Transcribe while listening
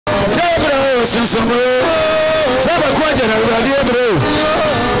sunsumo saba kwaje na radio bro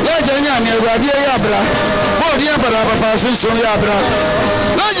laje nyame radio ya bra bodi ya bra papa sunsun ya bra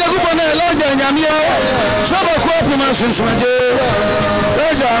laje kupona laje nyame saba kwa puma sunsun je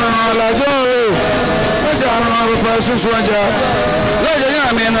laje na laje laje na papa sunsun ja laje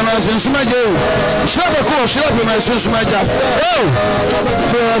nyame na sunsun je saba kwa saba ma sunsun ja oh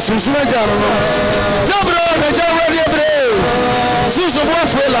bro sunsun ja no jabro na radio bro susu bo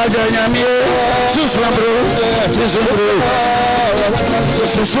fe laje nyame susu bro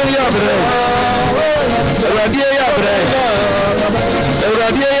susu ya bro radio ya bro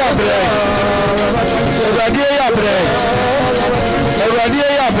radio ya bro radio ya bro radio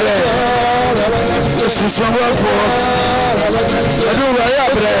ya bro susu bo fo radio ya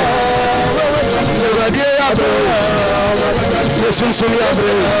bro radio ya bro susu ya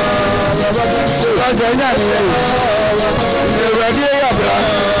bro laje nyame radio ya bro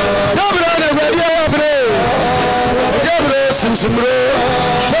jabro radio ya bro jabro sunsumro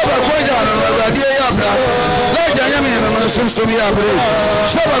saba koja na radio ya bro laje nyame na sunsum ya bro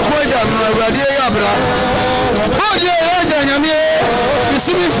saba koja na radio ya bro bodi laje nyame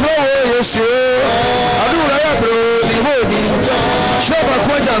bisimi fro yesu adura ya bro ni bodi saba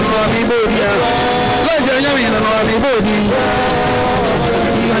koja na mi bodi laje nyame na mi bodi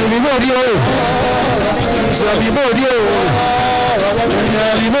ni bodi o sabi bodi o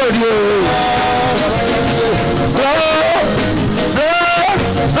ni bodi o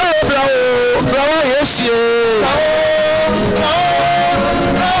bravo yes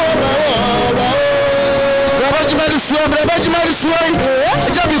bravo jimari suai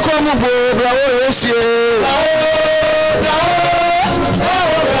jabi komu bo bravo yes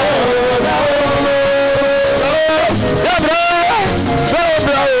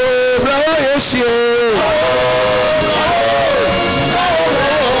bravo yes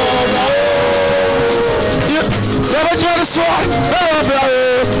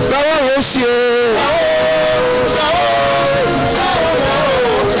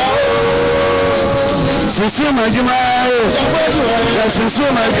Susu majuma, susu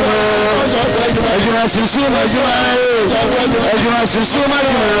majuma, ajuma susu majuma, ajuma susu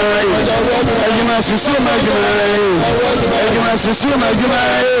majuma, ajuma susu majuma, ajuma susu majuma,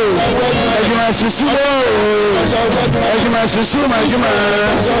 ajuma susu, ajuma susu majuma,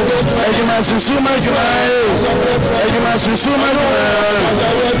 ajuma susu majuma, ajuma susu majuma,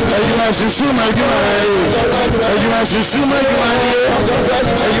 ajuma susu majuma, ajuma susu majuma,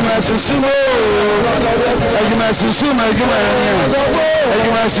 ajuma susu ajuma susu majuma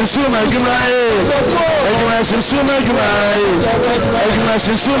ajuma susu majuma ajuma susu majuma ajuma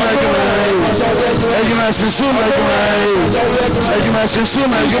susu majuma ajuma susu majuma ajuma susu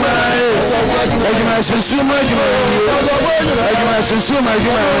majuma ajuma susu majuma ajuma susu majuma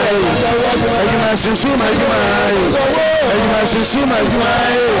ajuma susu majuma ajuma susu majuma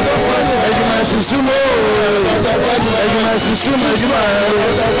ajuma susu ajuma susu majuma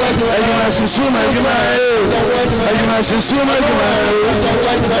ajuma susu majuma ajuma susu majuma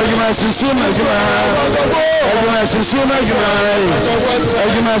ajuma susu majuma ajuma susu majuma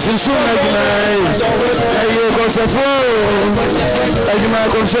ajuma susu majuma ayo konsefo ajuma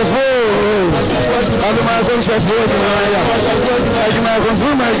konsefo ajuma konsefo ajuma konsefo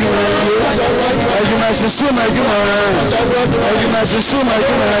majuma ajuma susu majuma ajuma susu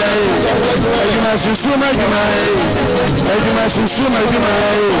majuma ajuma susu majuma ajuma susu majuma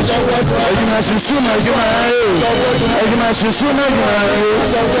ajuma susu majuma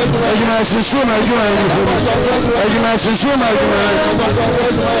ajuma susu majuma ajuma susu majuma ajuma susu majuma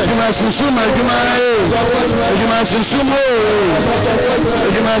ajuma susu majuma ajuma susu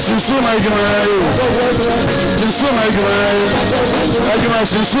ajuma susu majuma susu majuma ajuma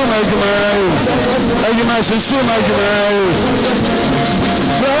susu majuma ajuma susu majuma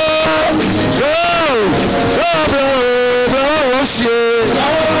bro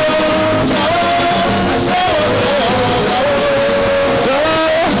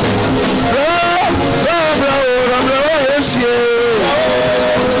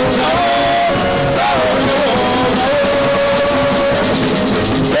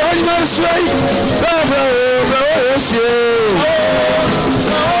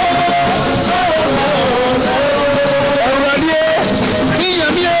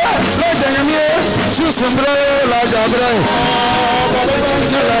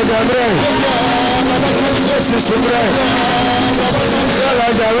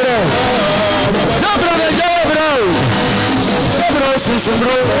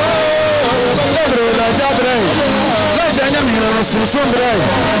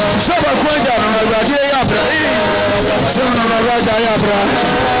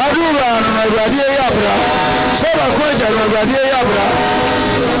Everybody Yabra. So I quit everybody Yabra.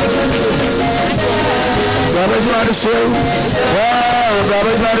 Brother Madison.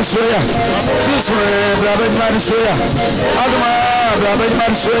 Brother Madison. Brother Madison. Adama, Brother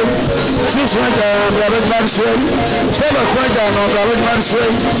Madison. Brother Madison. So I quit Brother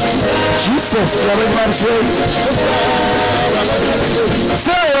Madison. Jesus, Brother Madison.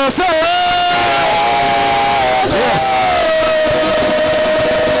 Say, yes.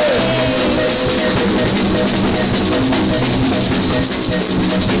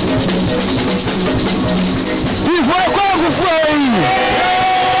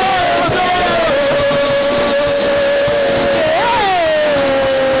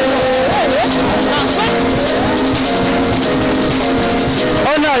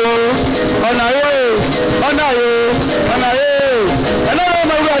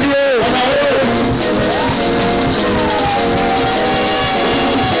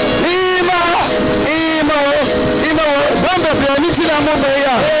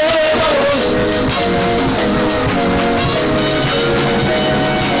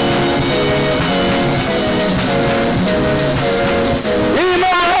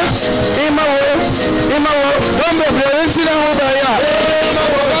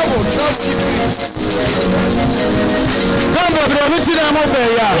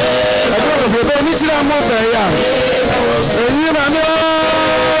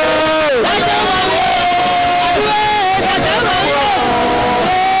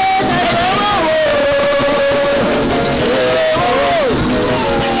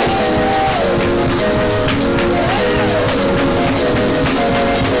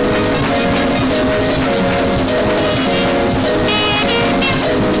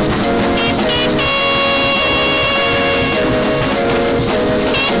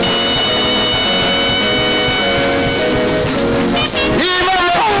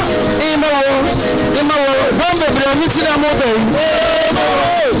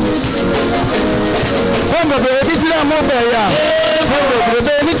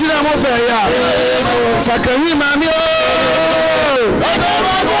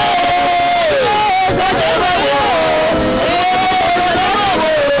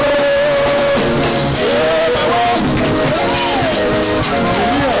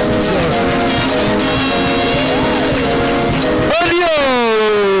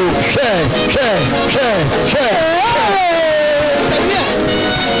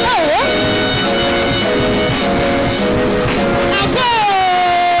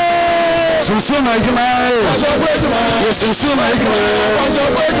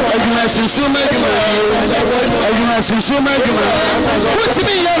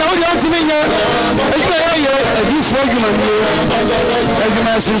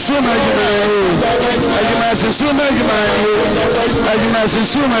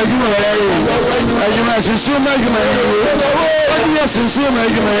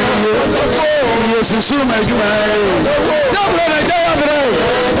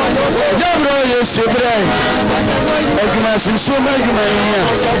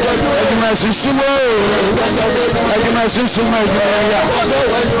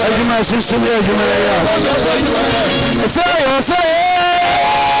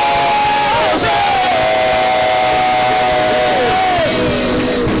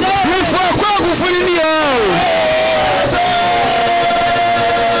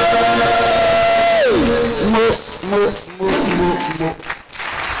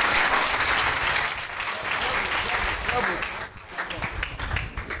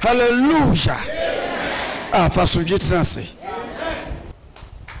 Hallelujah. Ah, façon de transer.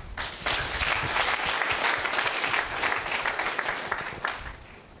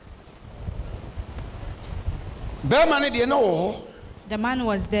 The man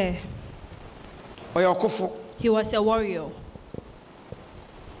was there. He was a warrior.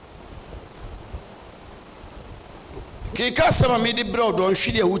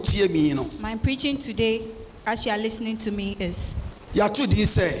 My preaching today, as you are listening to me, is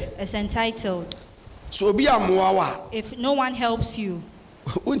entitled, if no one helps you,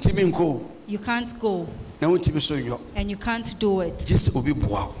 you can't go, and you can't do it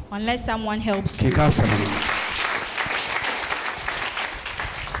unless someone helps you.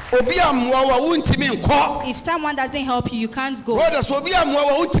 If someone doesn't help you, you can't go.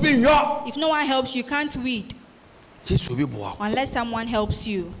 If no one helps you, you can't read unless someone helps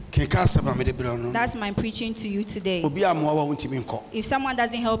you. That's my preaching to you today. If someone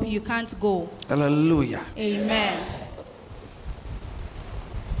doesn't help you, you can't go. Hallelujah. Amen.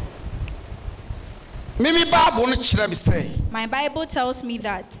 My Bible tells me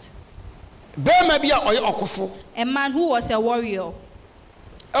that a man who was a warrior,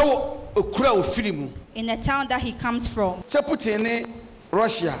 In the town that he comes from.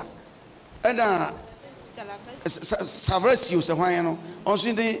 Russia. And Savrasius, also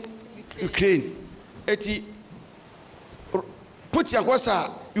in the Ukraine. Put your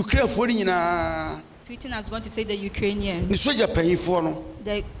Ukraine for Putin is going to take the Ukrainian.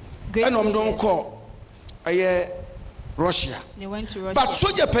 The great don't call Russia. They went to Russia. But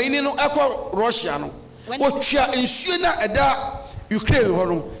soldier paying no equal Russia. No. What you are in Ukraine,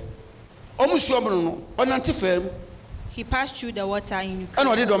 almost on anti-firm. He passed through the water in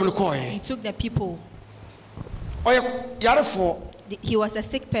Ukraine. He took the people. He was a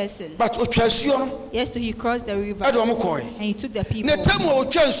sick person. But yes, so he crossed the river and he took the people.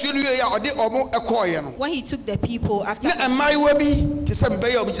 When he took the people, after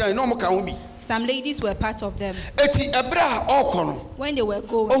some ladies were part of them. When they were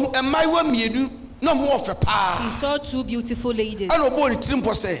going, he saw two beautiful ladies. And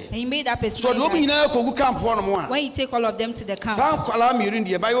he made up his mind that when he take all of them to the camp,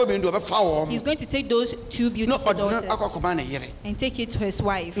 he's going to take those two beautiful daughters and take it to his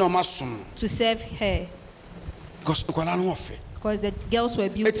wife to serve her. Because the girls were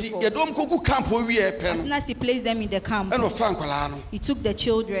beautiful. As soon as he placed them in the camp, he took the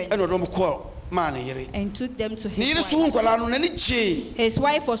children and took them to his wife. His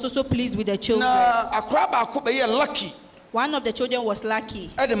wife was also pleased with the children. One of the children was lucky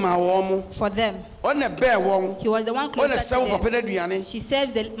for them. He was the one closer to them. She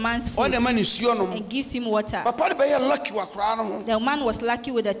serves the man's food and gives him water. The man was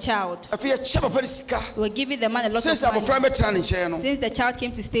lucky with the child. They were giving the man a lot of money. Since the child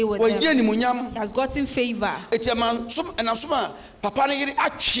came to stay with them, he has gotten favor. True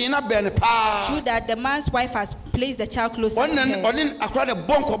that the man's wife has placed the child closer to her.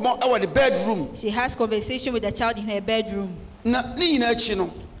 She has conversation with the child in her bedroom.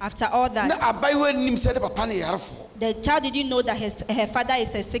 After all that, the child didn't know that her father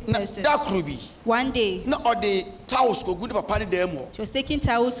is a sick person. One day, she was taking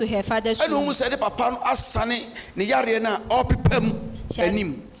towels to her father's room.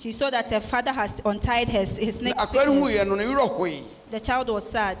 She saw that her father has untied his neck. The child was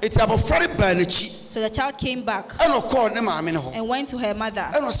sad. So the child came back and went to her mother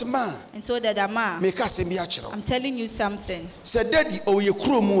and told her that, Ma, I'm telling you something.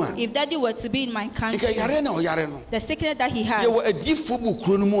 If daddy were to be in my country, the sickness that he has,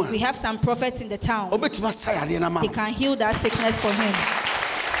 we have some prophets in the town. He can heal that sickness for him.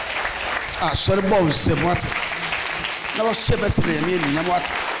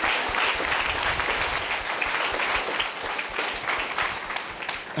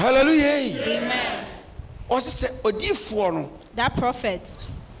 Hallelujah. Amen. Odifor, that prophet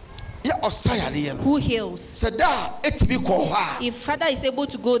who heals, if father is able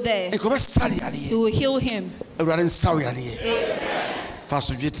to go there, he will heal him.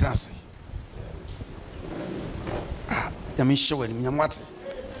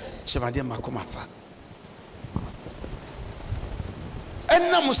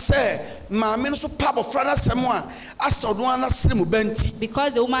 Amen.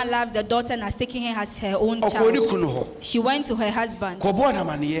 Because the woman loves the daughter and has taken her as her own child, she went to her husband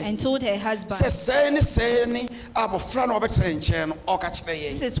and told her husband, this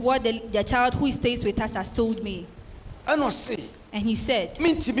is what the child who stays with us has told me. And he said,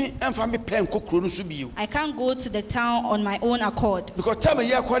 I can't go to the town on my own accord.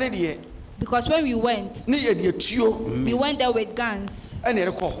 Because when we went there with guns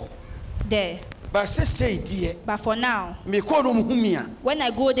there. But for now, when I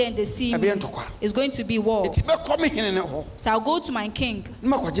go there and they see me, it's going to be war. So I'll go to my king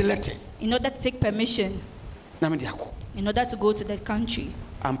in order to take permission, in order to go to the country.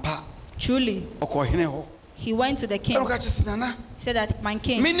 Truly, he went to the king. He said that, my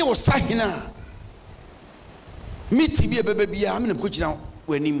king,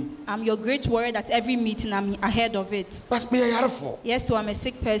 I'm your great warrior that every meeting I'm ahead of it. Yes, too, I'm a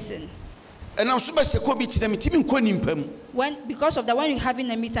sick person. Because of that, when you're having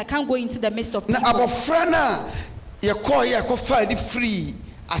a meeting, I can't go into the midst of people. The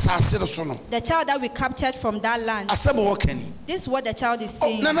child that we captured from that land, this is what the child is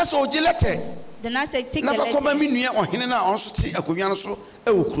saying. The nurse said, take the letter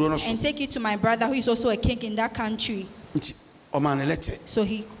and take it to my brother who is also a king in that country. So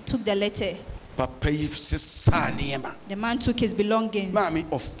he took the letter. The man took his belongings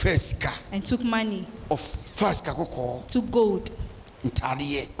and took money, took gold,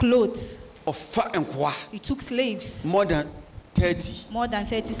 clothes. He took slaves, more than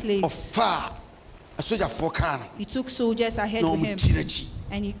 30 slaves. He took soldiers ahead of him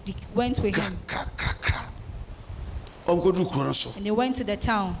And he went with him. And they went to the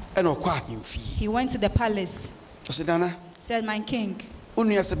town. He went to the palace. Said, my king,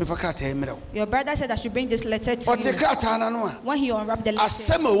 your brother said I should bring this letter to you. When he unwrapped the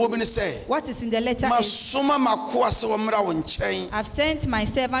letter, what is in the letter is, I've sent my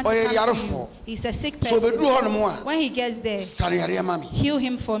servant to come to you. He's a sick person. When he gets there, heal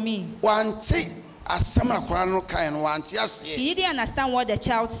him for me. He didn't understand what the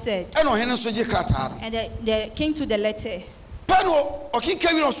child said. And the king took the letter.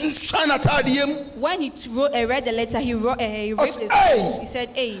 When he read the letter, he said,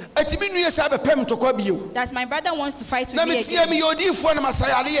 hey, that my brother wants to fight with me again.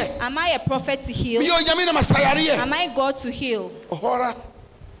 Am I a prophet to heal? Am I God to heal?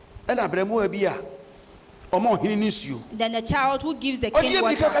 Then the child who gives the king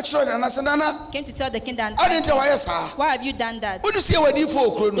water came to tell the king that, why have you done that?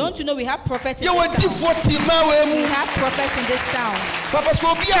 Don't you know we have prophets in this town? We have prophets in this town. If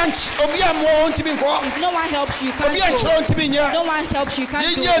no one helps you, you can't go. If no one helps you, you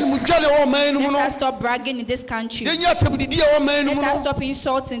can't do it. Let us stop bragging in this country. Let us stop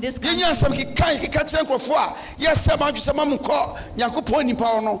insults in this country. Let us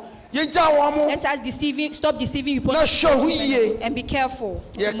stop deceiving people and be careful.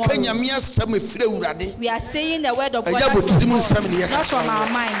 We are saying the word of God, not from our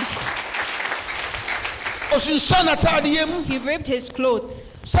minds. He ripped his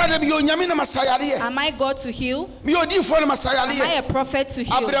clothes. Am I God to heal? Am I a prophet to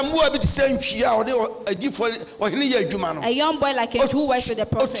heal? A young boy like him who works with the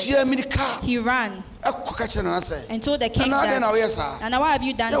prophet. He ran and told the king that, and now why have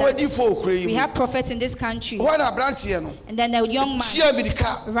you done that? We have prophets in this country. And then the young man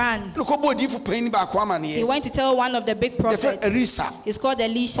ran. He went to tell one of the big prophets. He's called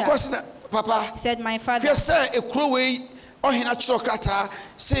Elisha. Papa said, my father,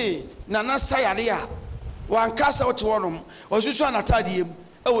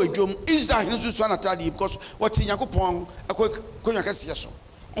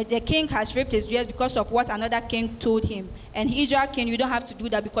 the king has ripped his dress because of what another king told him. And Israel king, you don't have to do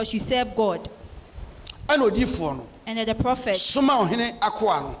that because you serve God. And the prophet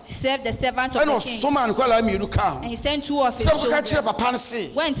served the servant of the king. And he sent two of his children.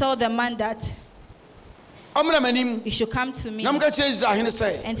 Go and tell the man that he should come to me. And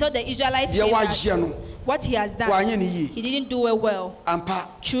tell the Israelites that what he has done, he didn't do it well.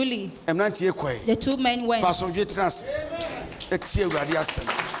 Truly, the two men went.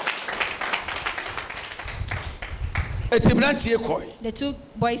 The two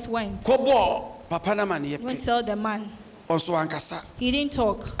boys went. Went tell the man. He didn't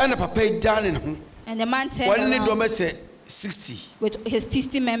talk. And the man turned around 60 with his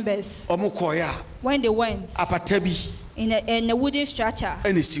 60 members. When they went, in a wooden structure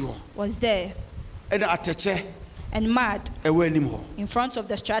was there, and mud in front of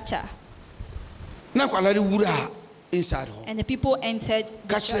the structure. And the people entered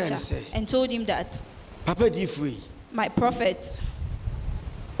the structure and told him that, my prophet,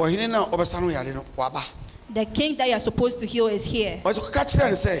 the king that you are supposed to heal is here.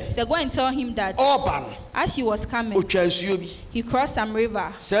 So go and tell him that as he was coming, he crossed some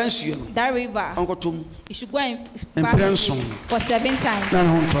river. That river, he should go and bath for 7 times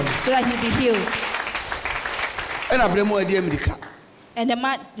so that he'll be healed. And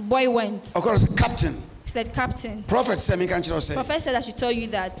the boy went. Captain. He said, Captain. Prophet said I should tell you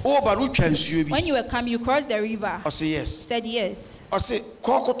that when you were coming, you crossed the river. Yes. Said yes. So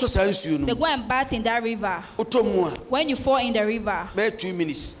go and bath in that river. When you fall in the river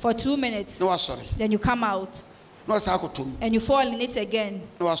for 2 minutes, then you come out. And you fall in it again.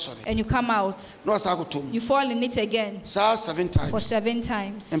 And you come out. You fall in it again. 7 times. For 7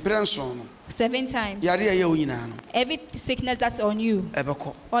 times. 7 times. Every sickness that's on you,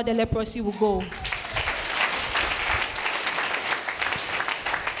 all the leprosy will go.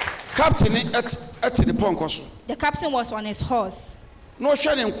 The captain was on his horse. And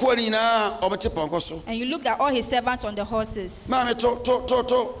you look at all his servants on the horses.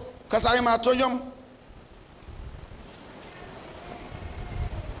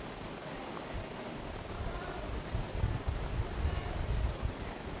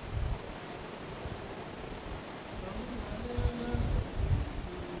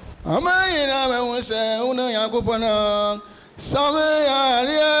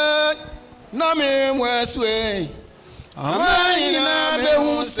 Name Westway. Amina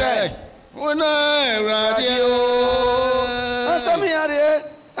Behuse. Una radio. Asamiare.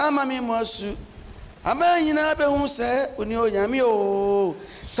 Amami Mosu. Amayina be hu se oni onyame o.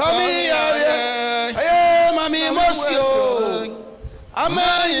 Sami ya eh mami mosio.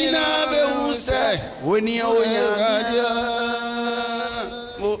 Amayina be hu se oni onyame.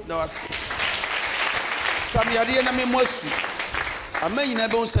 Mo na wase. Sami ya na me mosu. Amayina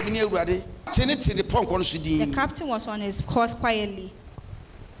be hu se bi ni awurade. The captain was on his horse quietly.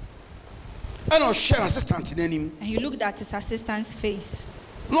 And he looked at his assistant's face.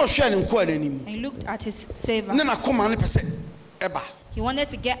 And he looked at his servant. He wanted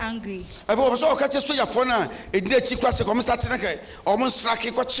to get angry. And he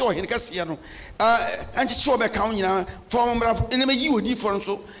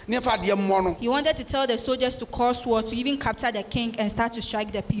wanted to tell the soldiers to call swords to even capture the king and start to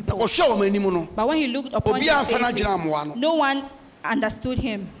strike the people. But when he looked upon his faces, no one understood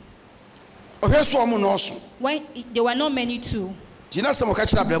him. When there were not many too. So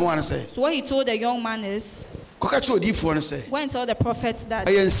what he told the young man is, go and tell the prophet that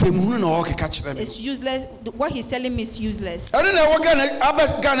it's useless. What he's telling me is useless. That's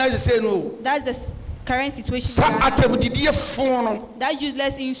the current situation. That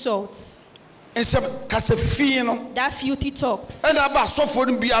useless insults. That filthy talks. That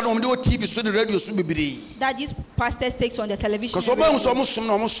these pastors take on the television.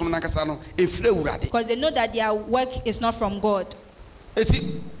 Because they know that their work is not from God. The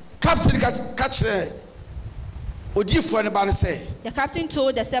captain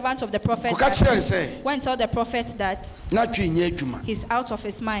told the servant of the prophet that, go and tell the prophet that he's out of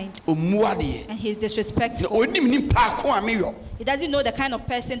his mind and he's disrespectful. He doesn't know the kind of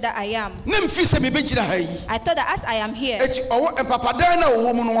person that I am. I thought that as I am here, did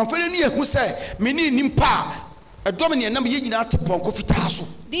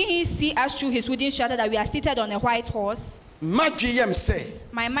he see us through his wooden shutter that we are seated on a white horse? My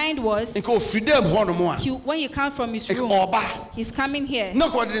mind was, when you come from his room, he's coming here. You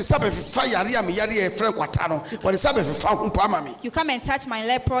come and touch my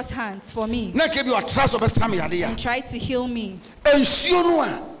leprous hands for me and try to heal me.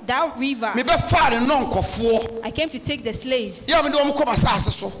 That river, I came to take the slaves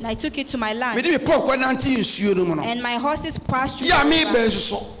and I took it to my land, and my horses passed through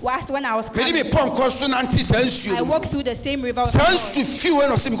when I was coming. I walked through the same river.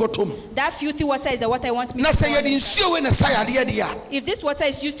 That filthy water is the water I want me to drink. If this water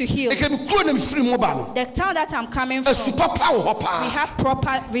is used to heal the town that I'm coming from, we have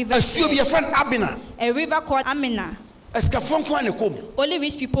proper rivers. A river called Amina. Only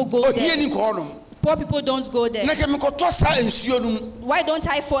rich people go there. Poor people don't go there. Why don't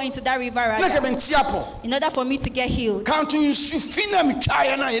I fall into that river rather? In order for me to get healed. But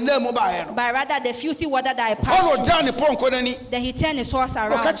rather the filthy water that I passed through, then he turned his horse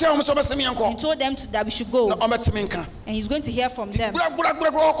around. He told them that we should go. And he's going to hear from them.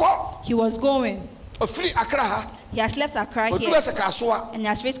 He was going. He has left Accra here and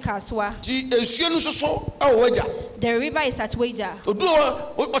has reached Kaswa. The river is at Waja.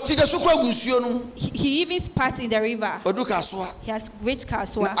 He even spat in the river. He has reached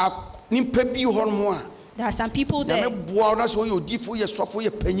Kaswa. There are some people there.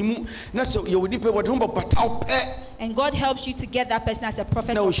 And God helps you to get that person as a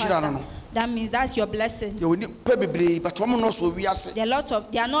prophet or pastor. That means that's your blessing. There are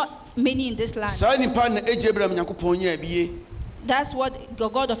not many in this land. That's what the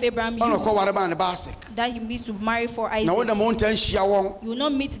God of Abraham used. That he means to marry for Isaac. You will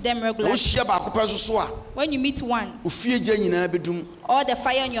not meet them regularly. When you meet one, all the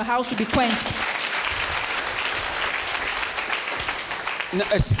fire in your house will be quenched.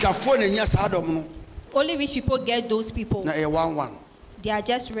 Only rich people get those people. They are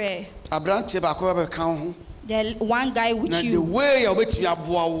just rare. The one guy with you,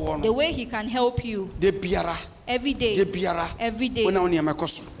 the way he can help you every day, everything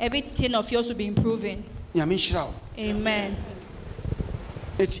of yours will be improving. Amen.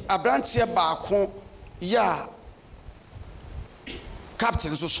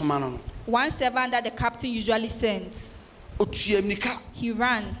 One servant that the captain usually sends, he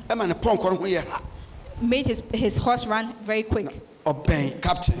ran, made his horse run very quick.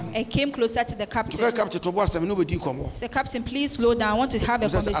 I came closer to the captain. He said, Captain, please slow down. I want to have a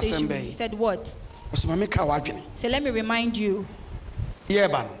conversation. He said, what? He said, let me remind you.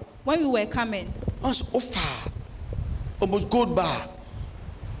 When we were coming,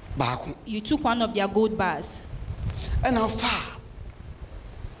 you took one of their gold bars. And how far?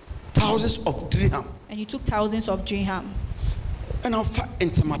 Thousands of dirham. And you took thousands of dirham. And how far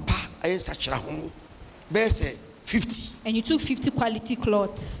into my pa? I such a home. 50. And you took 50 quality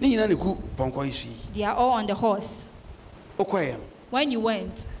cloths. They are all on the horse. When you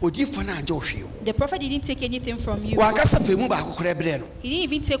went, the prophet didn't take anything from you. He didn't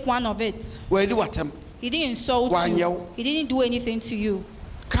even take one of it. He didn't insult you. He didn't do anything to you.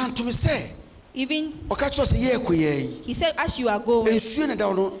 Even he said, as you are going,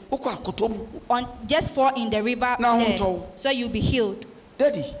 just fall in the river there, so you'll be healed.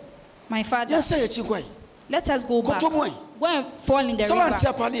 Daddy, my father, let us go back. Go and fall in the river.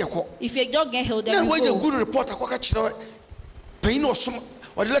 If you don't get healed, then we go. Good report.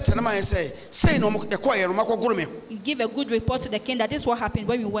 You give a good report to the king that this is what happened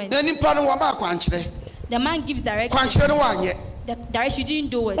when we went. The man gives direction. The direction, you didn't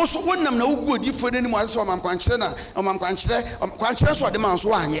do it.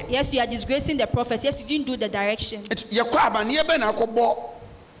 Yes, you are disgracing the prophets. Yes, you didn't do the direction.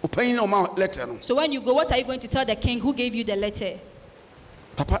 So when you go, what are you going to tell the king who gave you the letter?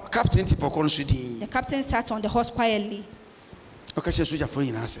 The captain sat on the horse quietly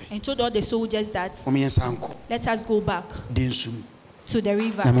and told all the soldiers that let us go back to the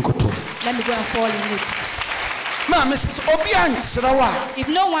river. Let me go and fall in it. If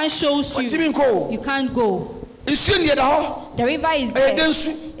no one shows you, you can't go. The river is there.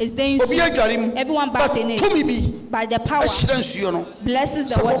 It's dangerous. Everyone bathes in it. By the power blesses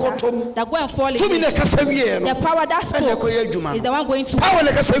the water that go and fall in it. The power that spoke is the one going to. The power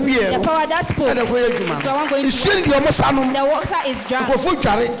that spoke is the one going to. The water is drunk.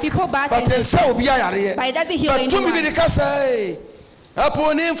 People bathe in it. But it doesn't heal anyone.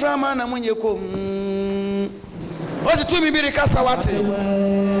 What's to me be the Casawati?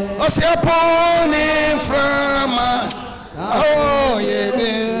 What's your pony from? Oh, yeah.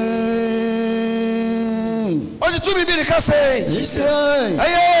 What's to me be the Casa? I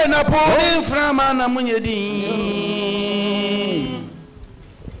ain't a pony from Anamunyadi.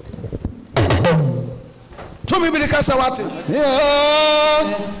 To me be the Casawati.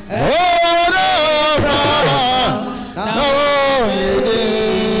 Oh, yeah.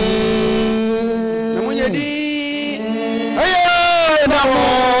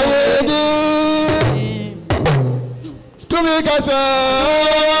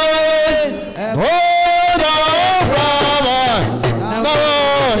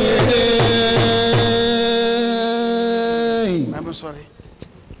 I'm sorry.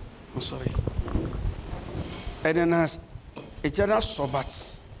 And then as a general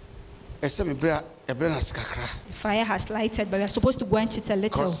sobat, fire has lighted, but we are supposed to go and chit a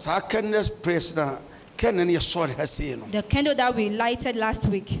little. The candle that we lighted last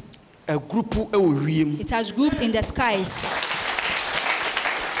week, it has grouped in the skies.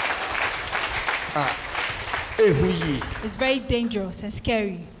 It's very dangerous and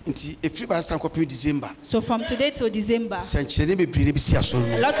scary. So from today till December,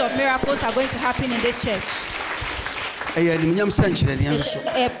 a lot of miracles are going to happen in this church.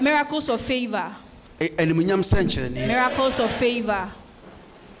 Miracles of favor. Miracles of favor.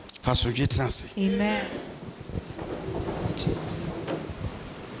 Amen.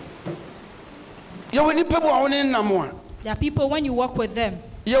 There are people when you walk with them.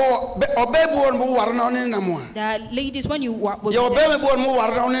 There are ladies when you walk with them.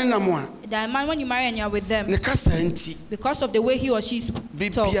 There are men when you marry and you are with them. Because of the way he or she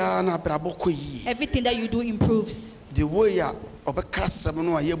talks, everything that you do improves. The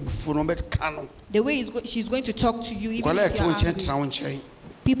way she's going to talk to you, even if you are angry.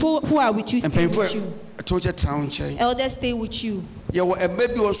 People who are with you stay with you. Elders stay with you. There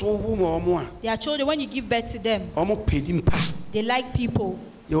are children when you give birth to them. They like people.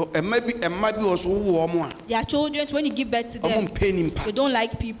 There are children when you give birth to them. They don't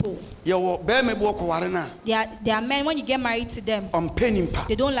like people. There are men when you get married to them.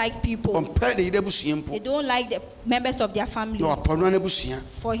 They don't like people. They don't like the members of their family.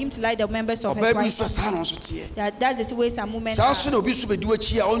 For him to like the members of his wife. That's the way some women are.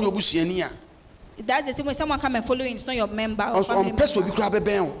 That's the same way someone come and follow you, it's not your member or family member.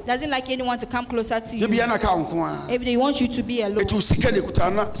 Doesn't like anyone to come closer to you. Every day he wants you to be alone. So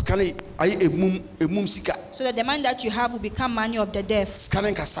that the man that you have will become money of the deaf.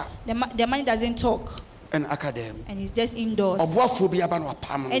 The man doesn't talk. And he's just indoors.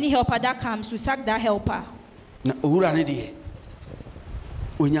 Any helper that comes, we sack that helper. The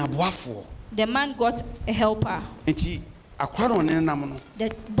man got a helper. The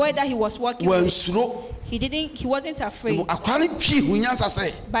boy that he was working with, he wasn't afraid.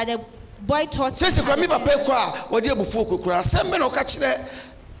 But the boy thought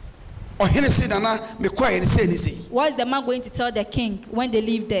what's the man going to tell the king when they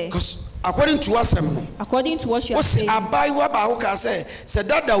leave there? According to what you are saying, the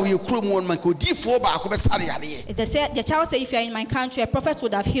child said, if you are in my country, a prophet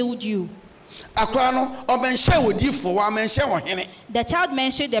would have healed you. The child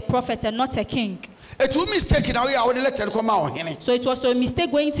mentioned the prophet and not a king. So it was a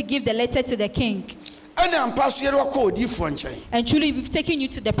mistake going to give the letter to the king. And truly we've taken you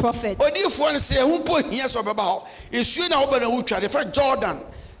to the prophet. The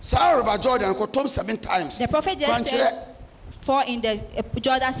prophet just said, fall in the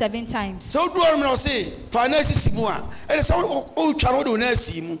Jordan 7 times.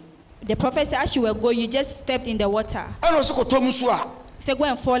 The prophet said, as you were going, you just stepped in the water. He said, go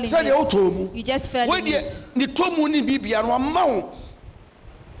and fall in it. You just fell in it.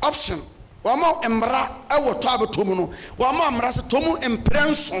 Option. He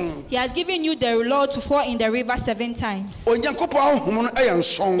has given you the law to fall in the river 7 times.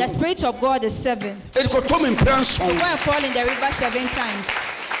 The Spirit of God is 7. So go and fall in the river 7 times.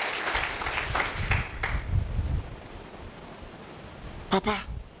 Papa,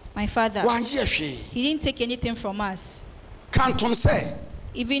 my father, he didn't take anything from us.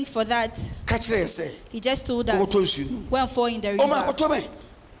 Even for that, he just told us, go and fall in the river.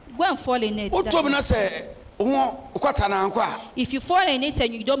 Go and fall in it. If you fall in it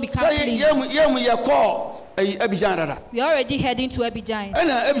and you don't become clean, we are already heading to Abidjan.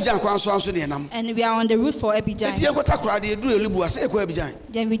 And we are on the route for Abidjan.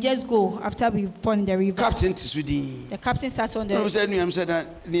 Then we just go after we fall in the river. The captain sat on the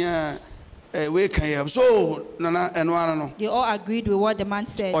they all agreed with what the man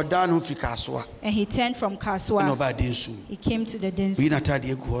said. And he turned from Kaswa. He came to the dance. He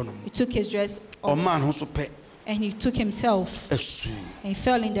took his dress off. And he took himself. And he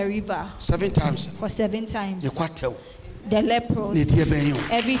fell in the river 7 times. For 7 times. The lepers,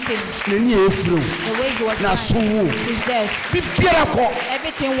 everything, the way he was dying, his death,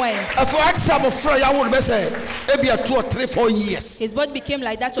 everything went. His body became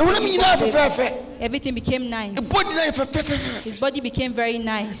like that. Everything became nice. His body became very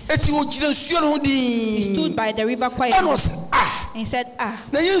nice. He stood by the river quietly and he said,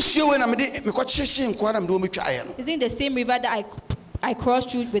 isn't the same river that I crossed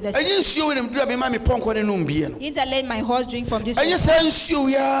through with the sea? Didn't I let my horse drink from this water? Isn't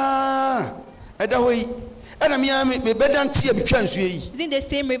the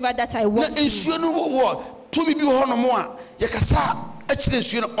same river that I walked through? So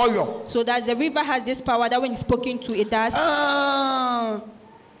that the river has this power that when it's spoken to, it does.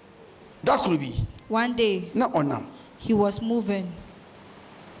 One day, he was moving.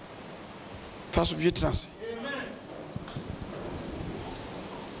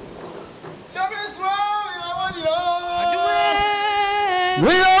 We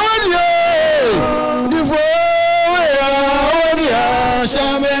are on you.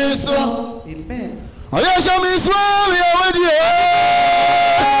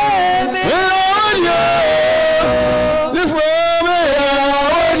 Amen. We are on you.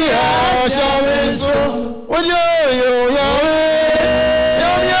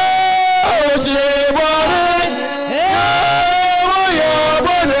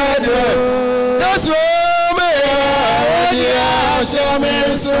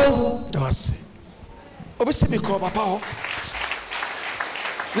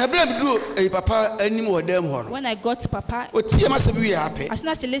 When I got to Papa, as soon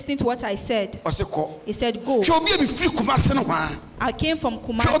as he listened to what I said, he said, go. I came from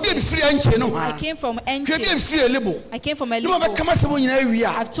Kumasi. I came from Enche. I came from Elibo.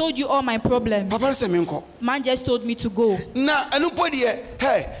 I've told you all my problems. Man just told me to go.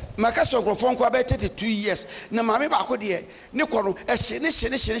 Hey, my cousin for about 32 years. Na mama ba ko de ne kworo ehye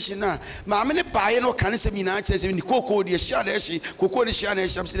na mama ne baaye no kan se mi na chese ni koko de hye na ehye koko de hye na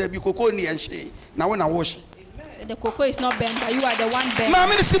ehye se bi koko ni ehye na wo hye. The cocoa is not bent, but you are the one bent.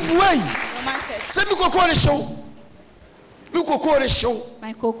 Mama ne se buai. Mama said, se mi koko de show. Mi koko de show.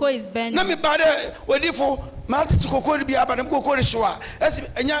 My cocoa is bent. Na mi ba de Odifor ma tete koko de bi aba na mi koko de show a. Esi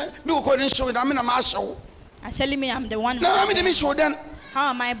enya mi koko de show na me na ma show. I telling me I'm the one. No, me de show then.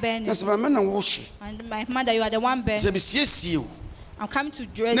 How am I bending? And my mother, you are the one bending. I'm coming to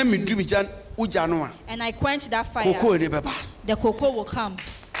dress you. And I quench that fire. The cocoa will come.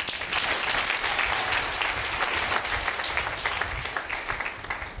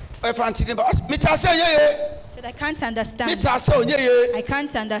 Said I can't understand. I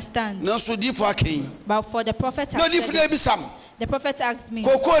can't understand. But for the prophet, The prophet asked me,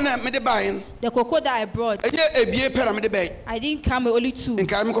 the cocoa that I brought, I didn't come with only 2.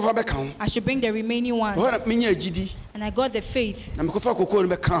 I should bring the remaining ones. And I got the faith.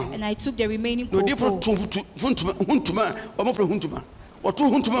 And I took the remaining cocoa.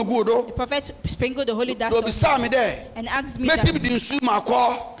 The prophet sprinkled the holy dust on me and asked me that,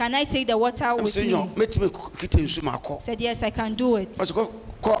 can I take the water with me? I said, yes, I can do it. Say,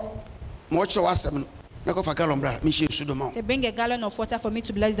 bring a gallon of water for me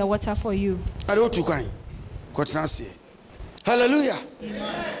to bless the water for you. Hallelujah.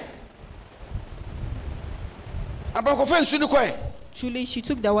 Truly, she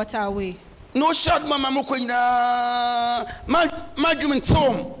took the water away. No shot, Mama.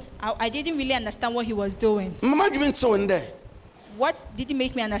 I didn't really understand what he was doing. What did he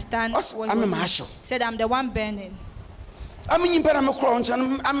make me understand? I'm a marshal. He said, I'm the one burning.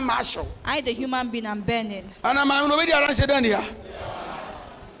 I'm marshal. I, the human being, I'm burning. And I'm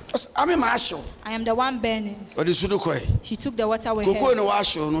a marshal. I am the one burning. She took the water with her.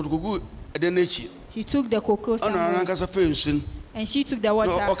 She took the cocoa and she took the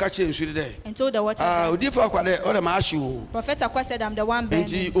water and told the water. Prophet Acquah said, I'm the one burning.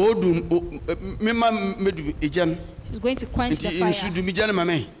 She's going to quench the fire.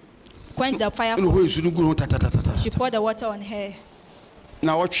 Quench the fire. She poured the water on her.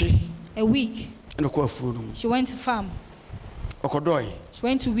 A week. She went to farm. She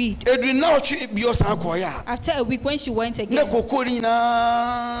went to weed. After a week, when she went again, the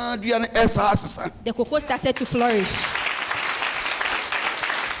cocoa started to flourish.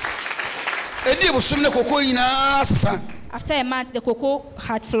 After a month, the cocoa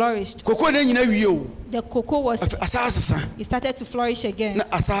had flourished. The cocoa was, it started to flourish again.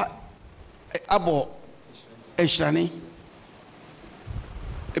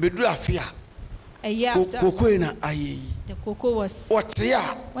 A year after, the cocoa was,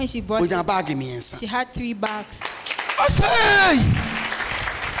 when she brought it, she had 3 bags.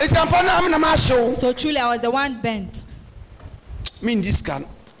 So truly, I was the one bent.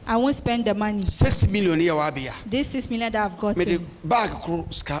 I won't spend the money. 6 million. This 6 million that I've got,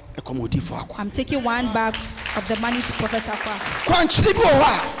 I'm taking 1 bag of the money to Prophet Acquah.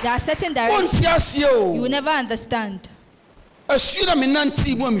 There are certain directions you will never understand. The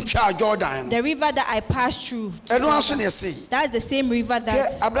river that I passed through, that's the same river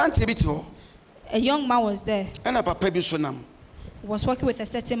that a young man was there. Was working with a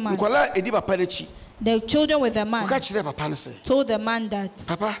certain man. The children with the man told the man that,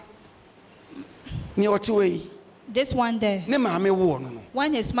 Papa, this one there,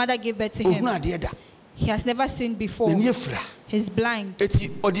 when his mother gave birth to him, he has never seen before. He's blind. So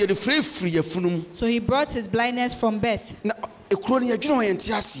he brought his blindness from birth. You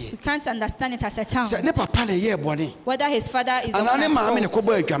can't understand it as a town. Whether his father is the one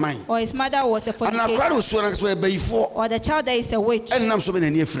or his mother was a fornicator, or the child that is a witch,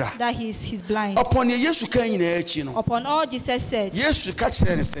 that he's blind. Upon all Jesus said,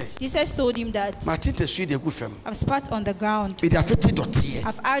 Jesus told him that, I've spat on the ground,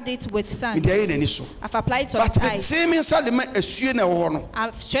 I've added it with sand, I've applied it on his eyes,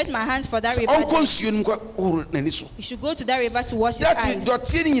 I've stretched my hands for that river. You should go to that river to wash his eyes.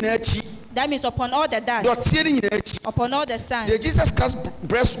 That means upon all the dust, upon all the sand. Jesus Christ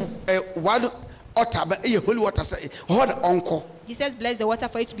blessed one water, but a holy water say, uncle. Jesus blessed the water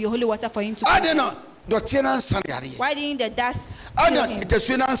for it to be holy water for him to. I don't know. Why didn't the dust heal him?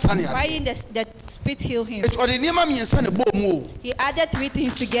 Why didn't the spit heal him? He added 3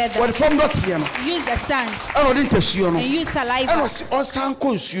 things together. He used the sand and used saliva. He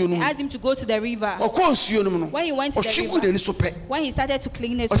asked him to go to the river. When he went to the river, when he started to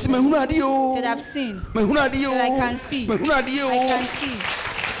clean it, he said, I've seen. He said, I can see. I can see.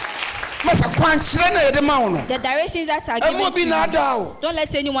 The directions that are given to you, don't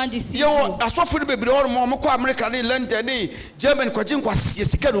let anyone deceive you. A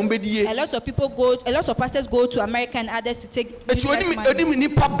lot of people go, a lot of pastors go to America and others to take money.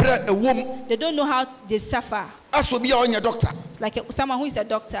 They don't know how they suffer. Like someone who is a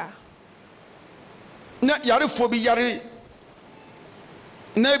doctor.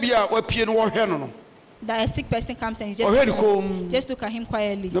 That a sick person comes and just look at him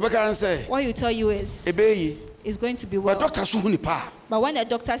quietly. What he'll tell you is, it's going to be well. But when the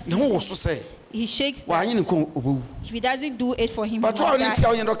doctor sees him, he shakes them. If he doesn't do it for him, but you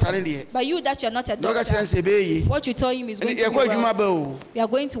that you're not a doctor, what you tell him is going to be well. We are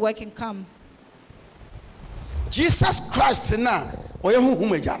going to work and come. Jesus Christ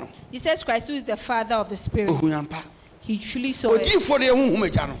Jesus Christ, who is the Father of the Spirit, he truly saw it.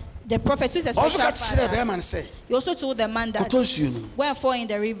 The prophet who is a spiritual father, he also told the man that go and fall in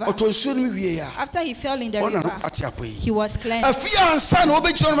the river. After he fell in the river, he was cleansed.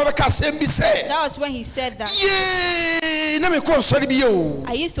 That was when he said that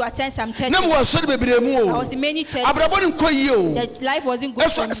I used to attend some churches. I was in many churches. The life wasn't good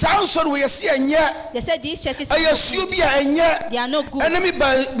for me. They said these churches they are not good. I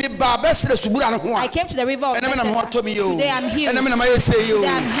came to the river of Bethesda. Today I'm healed. Today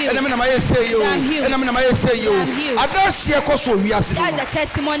I'm healed. That's the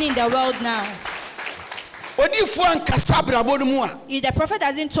testimony in the world now. If the prophet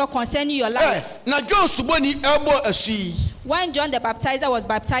doesn't talk concerning your life, when John the Baptizer was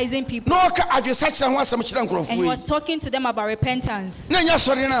baptizing people and he was talking to them about repentance,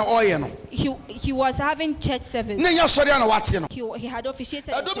 he was having church service. He had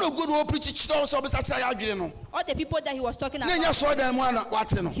officiated all the people that he was talking about.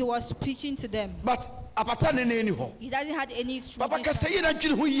 He was preaching to them, but he doesn't have any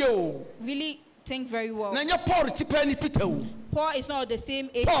really think very well. Paul is not of the same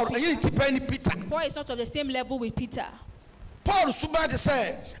age. Paul is not of the same level with Peter. Paul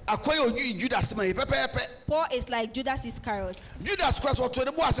is like Judas Iscariot.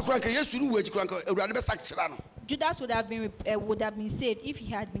 Judas would have been saved if he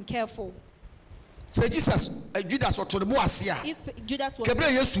had been careful. So Judas if Judas was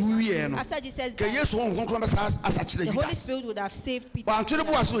after Jesus died, the Holy Spirit would have saved Peter.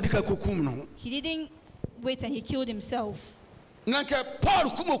 He didn't wait and he killed himself.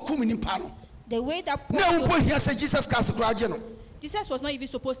 The way that Paul Jesus was not even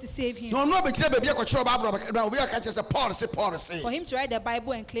supposed to save him. For him to write the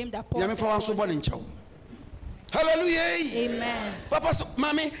Bible and claim that Paul said hallelujah. Amen. Papa,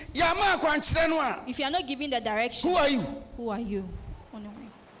 mommy, if you are not giving the direction, who are you? Who are you?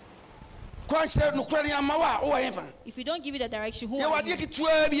 If you don't give it the direction, who are you? The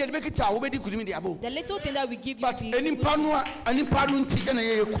little thing that we give you,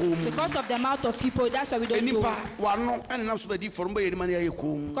 because of the amount of people, that's why we don't do it.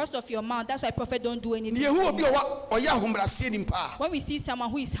 Because of your mouth, that's why prophet don't do anything. When we see someone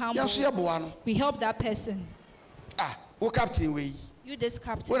who is humble, we help that person. You this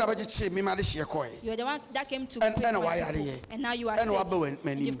captain. You're the one that came to pray and now you are sick.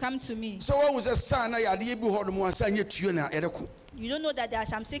 You've come to me. So what was a son? You don't know that there are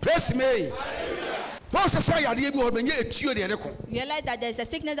some sickness. You realize that there's a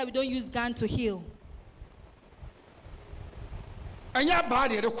sickness that we don't use gun to heal.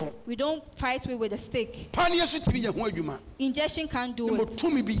 We don't fight with a stick. Injection can't do it.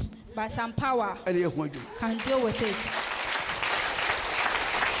 But some power can deal with it.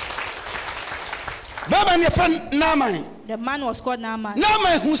 The man was called Naaman.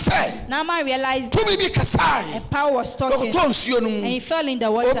 Naaman realized a power was talking and he fell in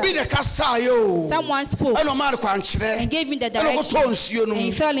the water. Someone spoke and gave him the direction and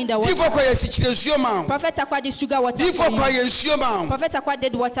he fell in the water. Prophet Acquah did sugar water for you. Prophet Acquah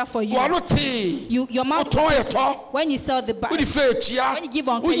did water for you. Your mouth, when you sell the bag, when you give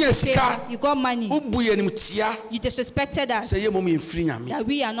on credit, you got money. You disrespected us that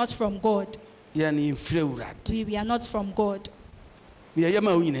we are not from God. We are not from God.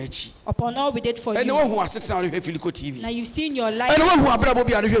 Upon all we did for you. Now you've seen your life.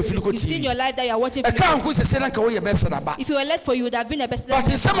 You've seen your life that you are watching. If you were led for you, would have been a best.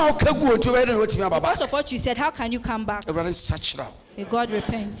 Because of what you said, how can you come back? May God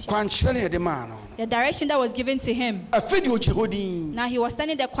repent. The direction that was given to him. Now he was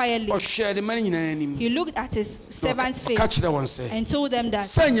standing there quietly. He looked at his servant's face and told them that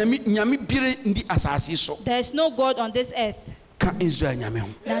there is no God on this earth than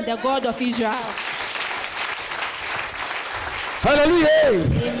the God of Israel. Hallelujah.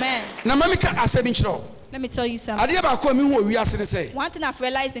 Amen. Let me tell you something. One thing I've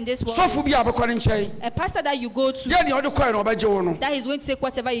realized in this world is a pastor that you go to that is going to take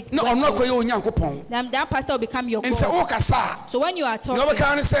whatever you want. That pastor will become your God. So when you are talking,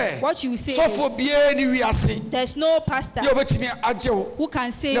 what you say is, there's no pastor who can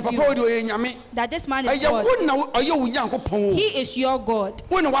save you. That this man is God. He is your God.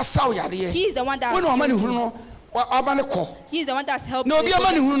 He is the one that has you. He's the one that's helped you.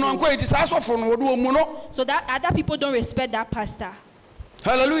 So that other people don't respect that pastor.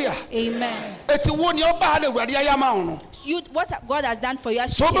 Hallelujah. Amen. What God has done for you,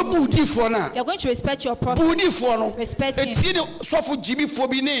 so you're going to respect your prophet. Respect him.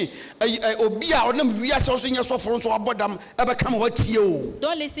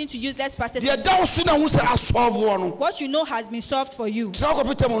 Don't listen to useless pastors. What you know has been solved for you.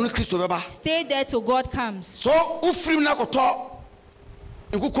 Stay there till God comes. So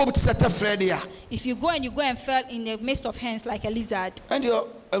if you go and fall in the midst of hands like a lizard,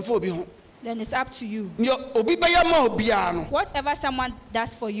 then it's up to you. Whatever someone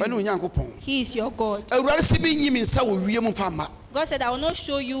does for you, he is your God. God said, I will not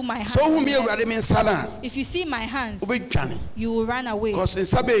show you my hands. If you see my hands, you will run away. Because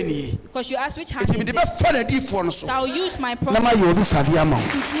you ask which hand is it? So I will use my problem to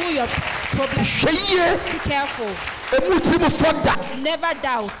do your problem. Be careful. Never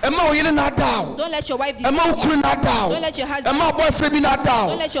doubt. Don't let your wife deceive you. Don't let your husband deceive you.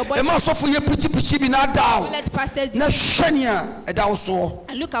 Don't let your boyfriend deceive you. Don't let pastors deceive you.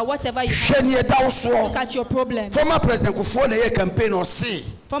 And look at whatever you have. Look at your problem. Former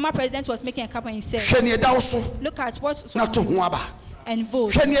President was making a campaign and said, look at what and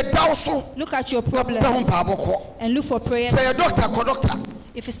vote. Look at your problem and look for prayer. Say a doctor.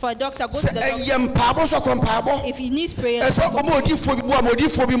 If it's for a doctor, go to the doctor. If he needs prayer, let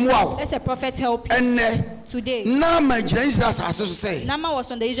a prophet help you. Today, Nama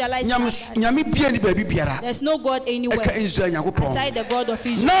was on the Israelites. There's no God anywhere aside the God of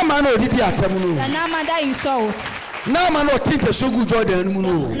Israel. The Nama that insults. Nama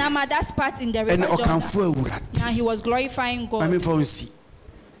that spat in the river Jordan. Now he was glorifying God.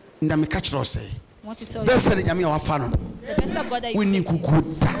 I want to tell you, the best of God that you will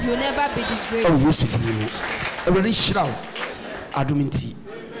never be disgraced.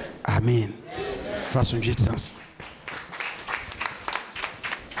 Amen.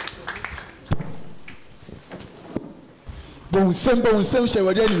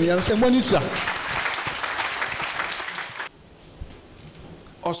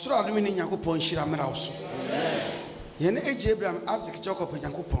 Osoro adumini Nyankopon hira mra oso. Ye na eje Abraham Isaac Jacob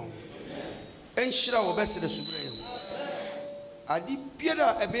Nyankopon. Enhira wo bese de subra ye. Adi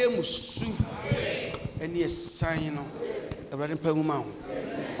biara ebe musu. Eni esan no. Ewrade pamu ma ho.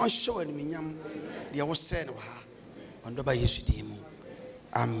 On hye wani minyam de wo se ne ha. Ondo ba Yesu di mu.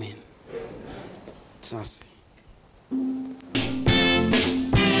 Amen. Tsansi.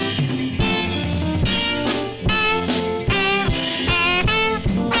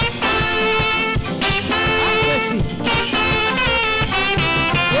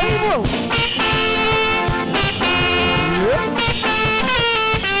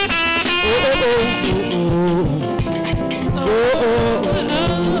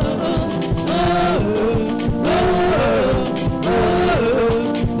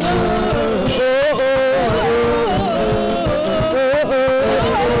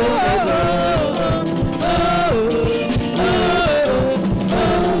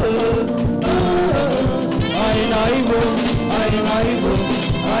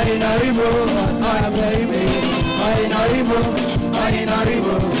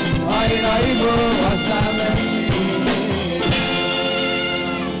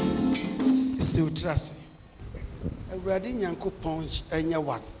 Ewrade Nyankopon enya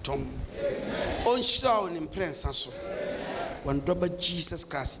watom. Onhyira onim prensa so. Wandoba Jesus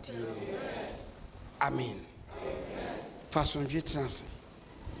Christ di. Amen. Fason vietnanse.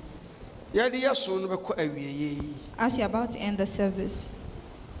 Yadi yaso no beko awieye. As you're about to end the service,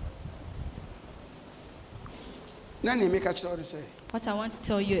 na ne make a chiro say. What I want to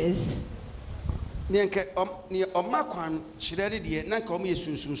tell you is,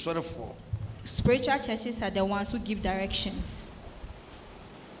 spiritual churches are the ones who give directions.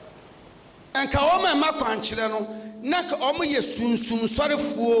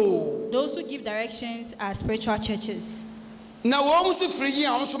 Those who give directions are spiritual churches. So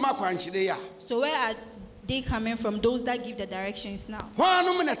where are they coming from, those that give the directions now?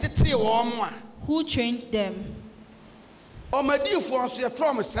 Who trained them?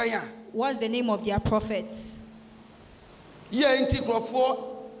 What's the name of their prophets?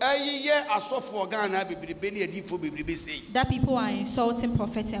 That people are insulting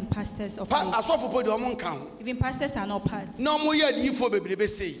prophets and pastors of faith. Even pastors are not part.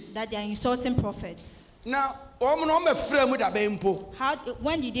 That they are insulting prophets. Now,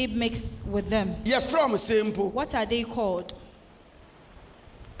 when did they mix with them? What are they called?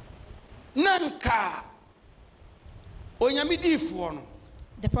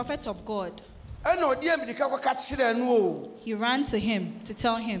 The prophets of God. He ran to him to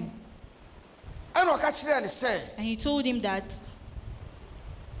tell him. And he told him that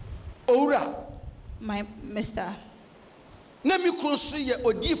My Mr.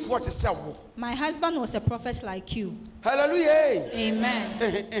 My husband was a prophet like you. Hallelujah. Amen.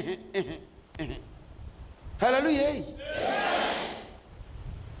 Hallelujah.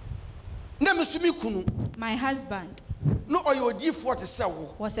 My husband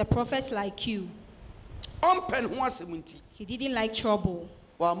was a prophet like you. He didn't like trouble.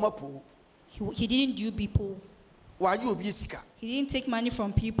 He didn't do people. He didn't take money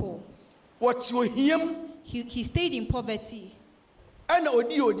from people. He stayed in poverty. And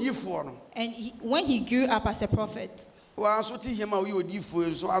when he grew up as a prophet, you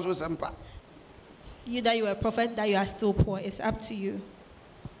that you are a prophet, that you are still poor, it's up to you.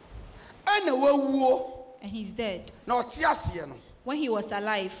 And he's dead. When he was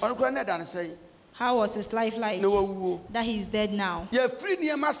alive, how was his life like? That he's dead now.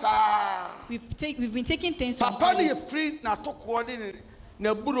 We've been taking things from next week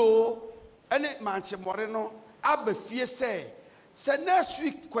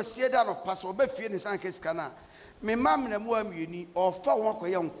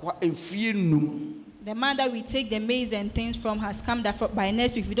the man that we take the maize and things from has come that by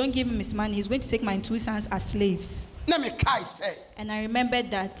next week, if we don't give him his money, he's going to take my 2 sons as slaves. And I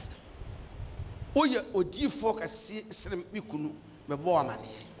remembered that you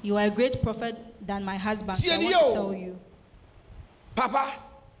are a great prophet than my husband. So I want to tell you, Papa,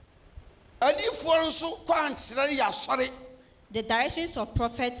 the directions of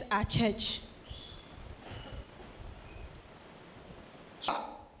prophets are church.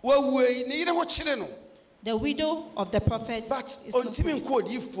 The widow of the prophet, but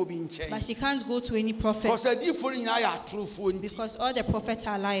she can't go to any prophet because all the prophets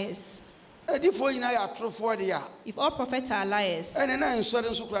are liars. If all prophets are liars, then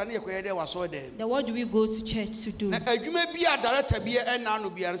what do we go to church to do?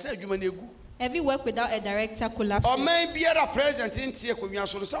 Every work without a director collapses.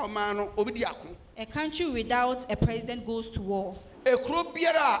 A country without a president goes to war.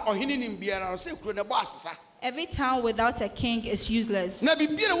 Every town without a king is useless.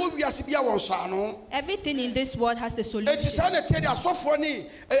 Everything in this world has a solution.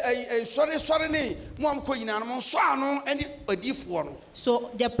 So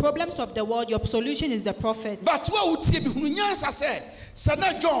the problems of the world, your solution is the prophet. But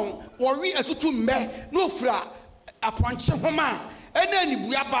Sana John, worry a tutu no fra a punch homa, and then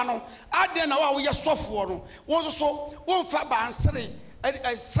Buabano, Aden our software, was also one faba and say,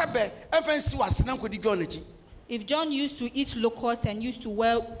 a sabe, FNC was an uncle John. If John used to eat locust and used to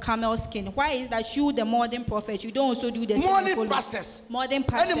wear camel skin, why is that you, the modern prophet, you don't also do the morning pastors, modern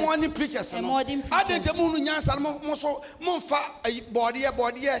pastors, and morning preachers, and modern preachers? I didn't Monso, Monfa, a body,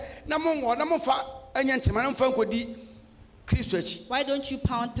 Namonfa, and Yantiman Funkodi. Why don't you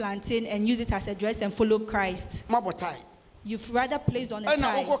pound plantain and use it as a dress and follow Christ? You've rather placed on a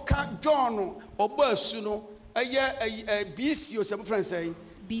tie. John or Bus, you know, a BC or some friends say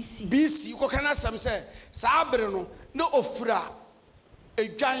BC, you can some say Sabrino, no offra, a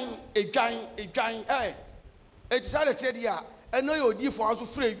giant, hey, it's out of Tedia. I know you're Odifor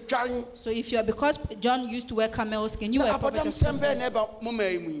Acquah. So if you are, because John used to wear camel skin, you are a prophet of prophet.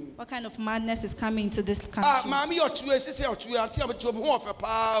 What kind of madness is coming into this country?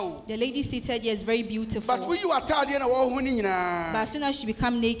 The lady seated here is very beautiful. But as soon as she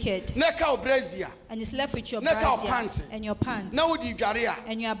becomes naked, and it's left with your brazier and your pants,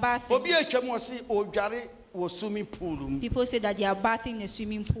 and you are bathing. People say that they are bathing in a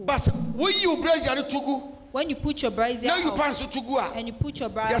swimming pool. But when you put your brazier and you put your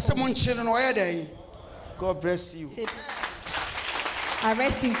brazier, God bless you.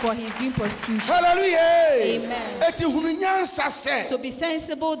 Arrest him for his doing prostitution. Hallelujah. Amen. So be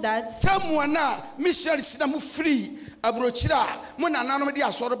sensible that the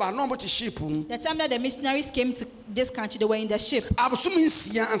time that the missionaries came to this country, they were in the ship.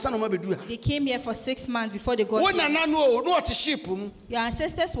 They came here for 6 months before they got here. Your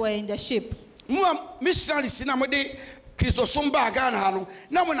ancestors were in the ship. The missionaries'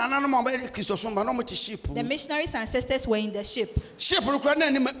 ancestors were in the ship.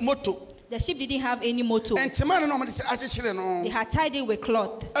 The ship didn't have any motor. They had tied it with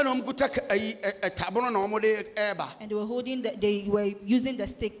cloth. And they were holding they were using the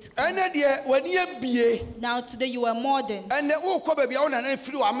stick. Now today you are modern.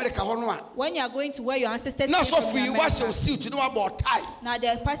 When you are going to wear your ancestors' now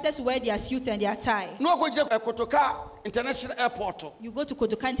the pastors wear their suits and their tie. International Airport. You go to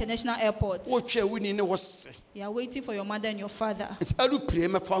Kotoka International Airport. You are waiting for your mother and your father. It's so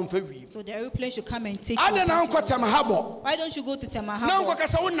the aeroplane should come and take you. Why don't you go to Temahabo?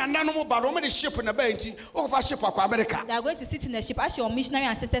 They are going to sit in the ship. As your missionary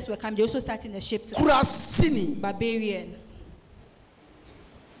ancestors were coming, they also sat in the ship. Barbarian.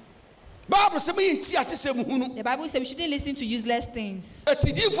 The Bible says we shouldn't listen to useless things. So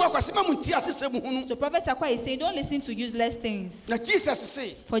Prophet Acquah is saying, don't listen to useless things.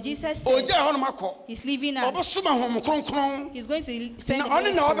 For Jesus said, he's leaving us. He's going to send the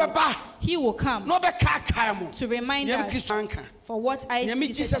Holy Spirit. He will come to remind us for what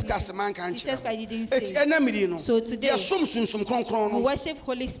Jesus Christ didn't say. So today, we worship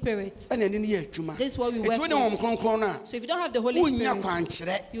Holy Spirit. This is what we work with. So if you don't have the Holy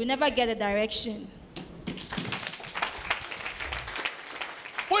Spirit, you will never get a direction.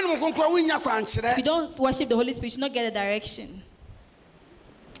 If you don't worship the Holy Spirit, you will not get a direction.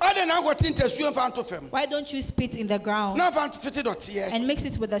 Why don't you spit in the ground and mix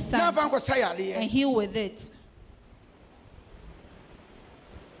it with the sand and heal with it?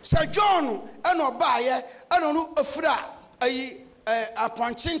 Sir John and Obaya and Ofra a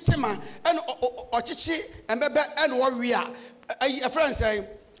punching Tima and Ochichi and Bebe and Warrior. A friend say,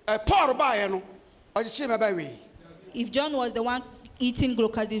 Paul Bayano or Chima Baby. If John was the one eating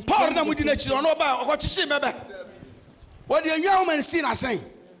glucose, Paul, we didn't know about what she Bebe. What the young man seen us saying?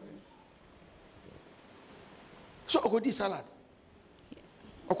 So, I go this salad.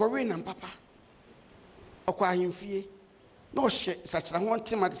 Okwa and Papa. Okwa him fee. No shit, such a one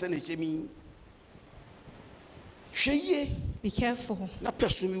time at the Senate. Be careful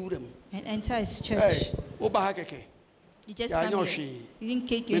and enter his church. Hey, you just come here. You didn't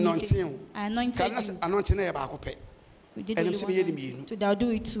cake anything. I anointed you. We did what I'll do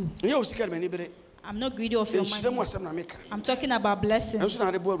it too. I'm not greedy of your money. I'm talking about blessings.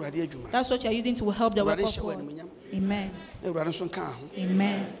 That's what you're using to help the work of God. Amen.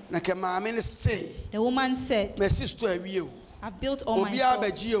 Amen. The woman said, I've built all my stuff.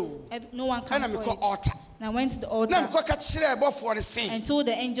 No one can for it. And I went to the altar and told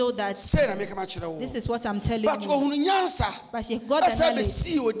the angel that this is what I'm telling you. But she got the knowledge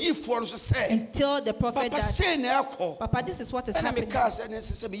and tell the prophet that, Papa, this is what is happening.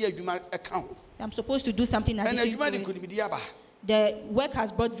 I'm supposed to do something additional. The work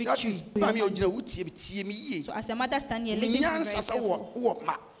has brought victory. So as a mother standing here, listen very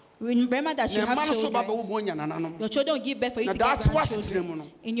carefully. Remember that you have children. Your children will give birth for you to get grandchildren.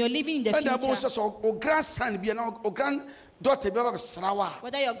 And you're living in the future.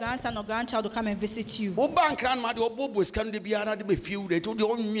 Whether your grandson or grandchild will come and visit you.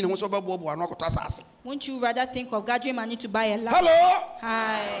 Won't you rather think of gathering money to buy a land? Hello?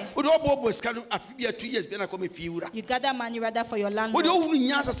 Hi. You gather money rather for your land.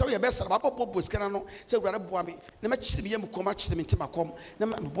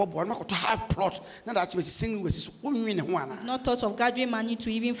 Not thought of gathering money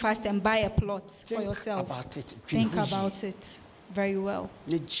to even fast and buy a plot for yourself. Think about it very well.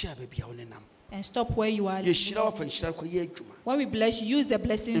 And stop where you are. When we bless you, use the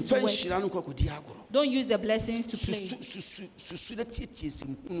blessings to work. Don't use the blessings to play.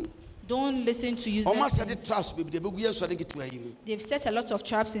 Don't listen to use them. They've set a lot of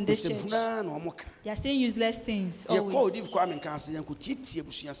traps in this church. They are saying useless things always.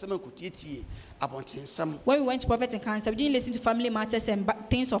 When we went to Prophet and Cancer, we didn't listen to family matters and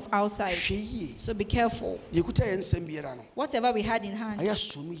things of outside. So be careful. Whatever we had in hand,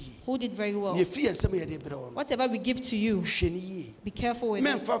 hold it very well. Whatever we give to you, be careful with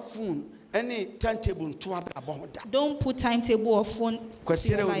it. Any timetable to don't put timetable or phone to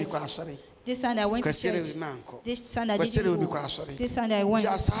your life. This Sunday I went to church. This Sunday I didn't go. This Sunday I went.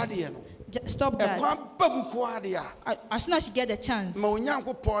 Stop that. As soon as you get the chance,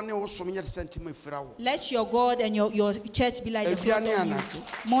 let your God and your church be like the cloth on you.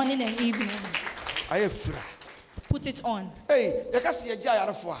 Morning and evening. Put it on. Hey,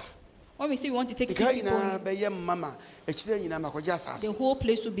 when we say we want to take sick people, the whole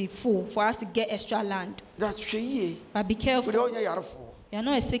place will be full for us to get extra land. But be careful. You're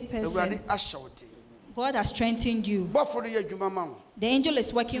not a sick person. God has strengthened you. The angel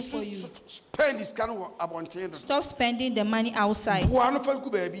is working for you. Stop spending the money outside.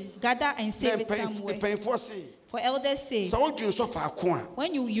 Gather and save it somewhere. For elders say,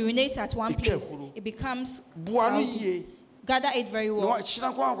 when you urinate at one place, it becomes gather it very well. So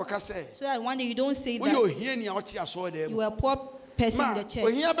that one day you don't say that you are a poor person in the church.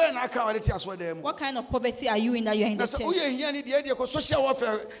 What kind of poverty are you in that you are in the church?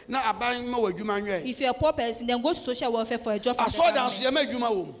 If you're a poor person, then go to social welfare for a job.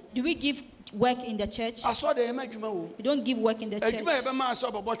 Do we give work in the church? We don't give work in the church.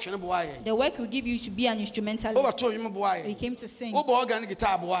 The work we give you to be an instrumentalist. You came to sing. You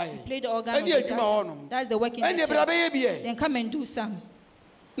play the organ on the guitar. That's the work in the church. Then come and do some.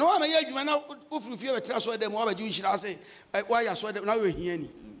 No, I'm a young man. If you ever them, why do you say, why I saw them now? You're here.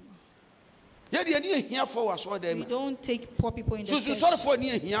 Here for us. We don't take poor people in the church. So for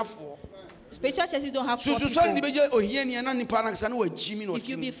near here for. Special churches don't have poor people.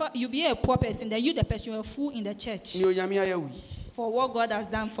 If you be a poor person, then you the person, you are a fool in the church. For what God has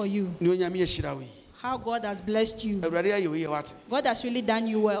done for you. How God has blessed you. God has really done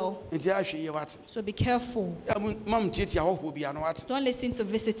you well. So be careful. Don't listen to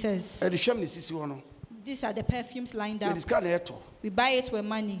visitors. These are the perfumes lined up. We buy it with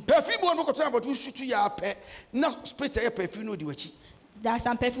money. There are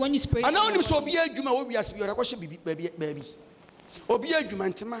some perfume when you spray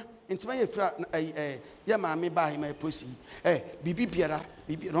intima ye fra ya maame ba hima posi bibi biara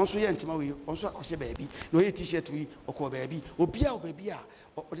bibi no so ye intima we onso akose baabi no ye t-shirt we okọ baabi obia baabi a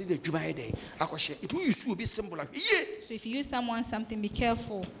odi de dwuma ye dey akose it will use obi symbol ye. So if you use someone something, be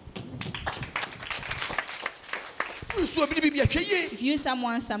careful. If you use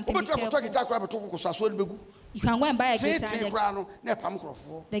someone something, be careful. You can go and buy a guitar.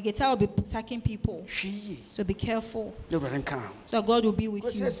 The guitar will be sacking people. So be careful. So God will be with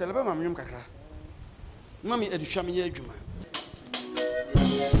you.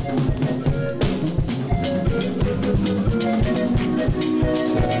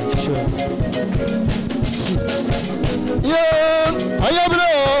 Yeah, I am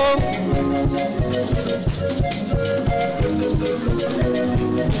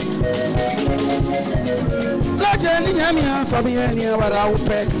Yamia, Fabiania, what I will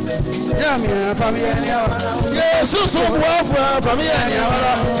pay. Yamia, Fabiania, yes, so Fabiania, what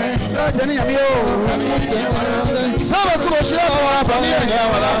I will pay. Yamio, Sama Kushia, Fabiania,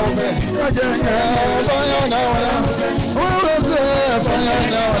 what I will pay. Who was there,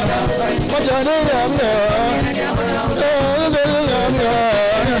 Fabiania, what I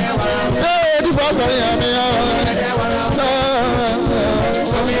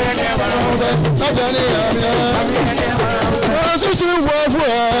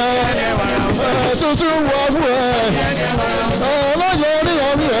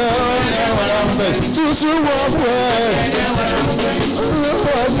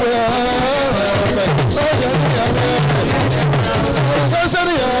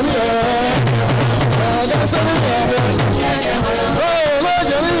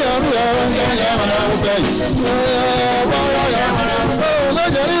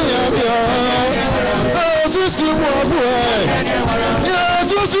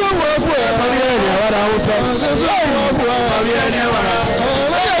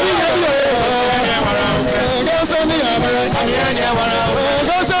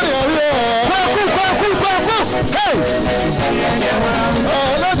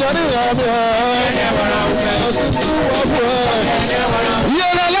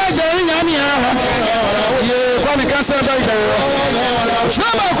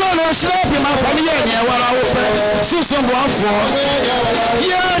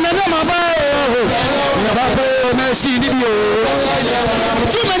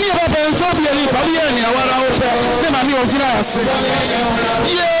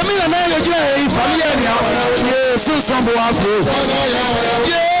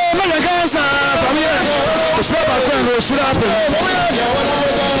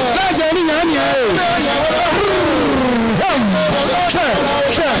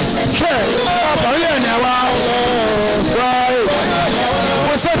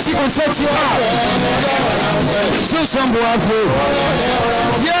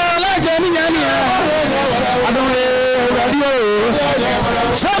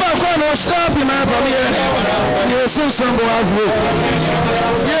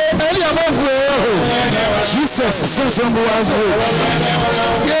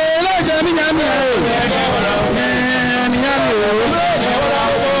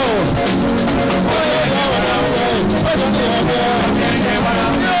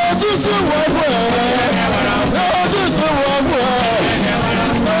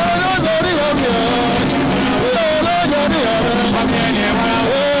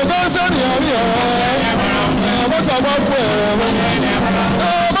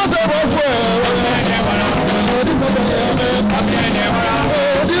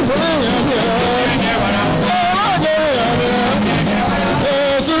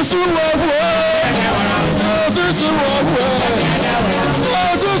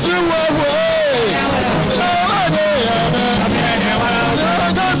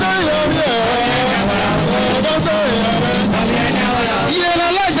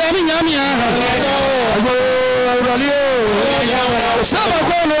Saba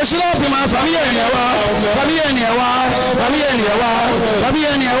kono shilopi ma familia ni wa. Familia ni wa. Familia ni wa.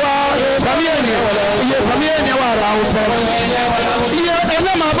 Familia ni wa. Familia ni wa. Ye familia ni wa ra upe. Ye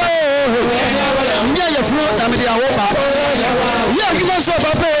ena maba o. Nya ye flu na me dia wo ba. Ye akima so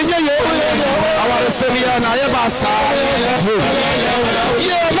papa nya ye. Aware semia na ye ba sa.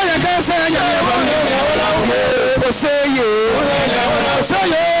 Ye ma ya ka se nya ye ba. Say ye. Say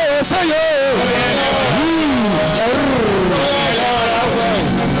ye. Say ye.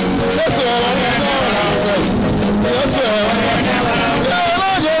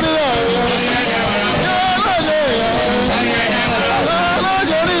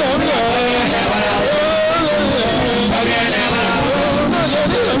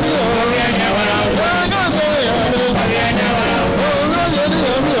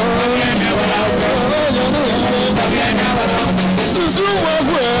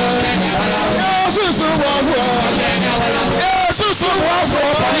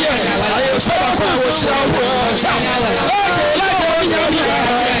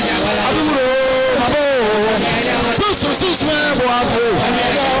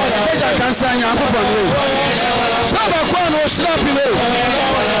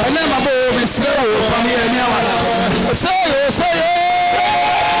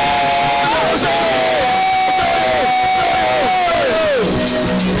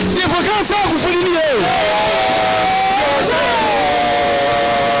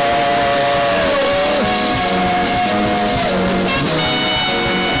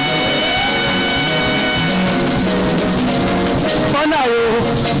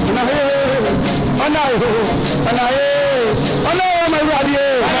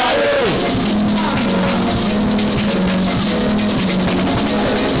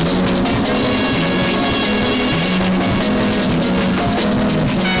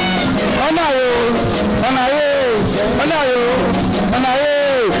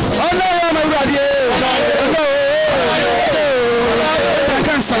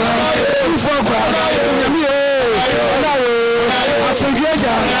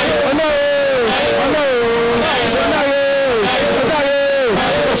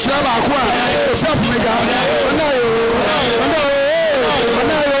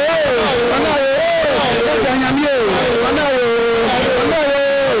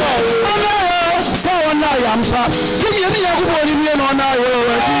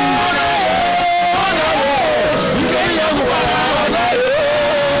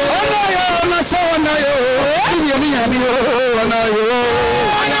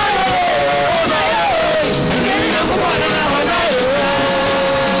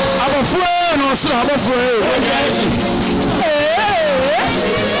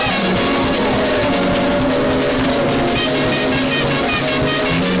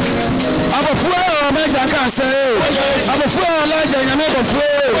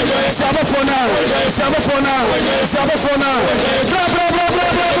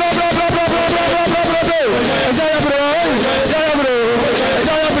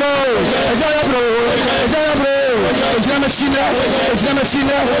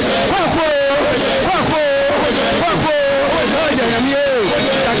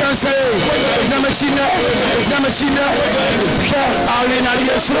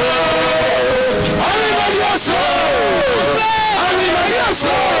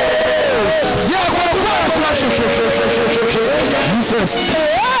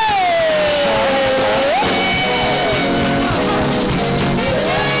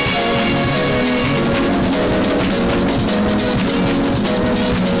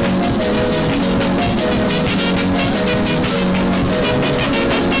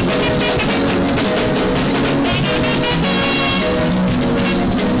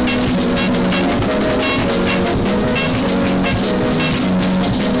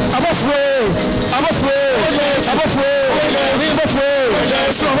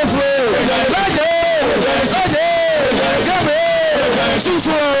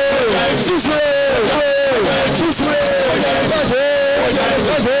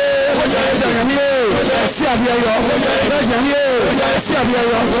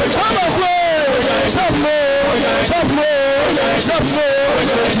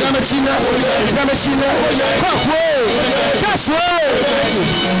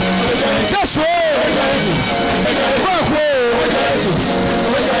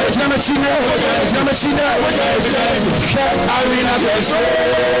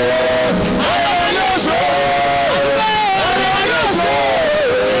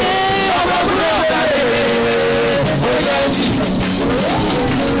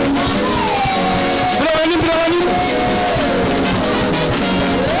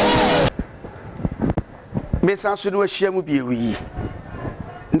 Mesa so no ahia mu biewi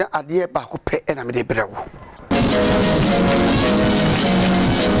na ade ba ko pe na me de brewo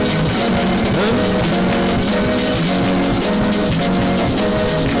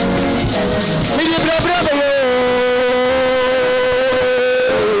me de brewo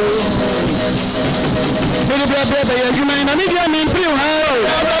you may not be a mean pre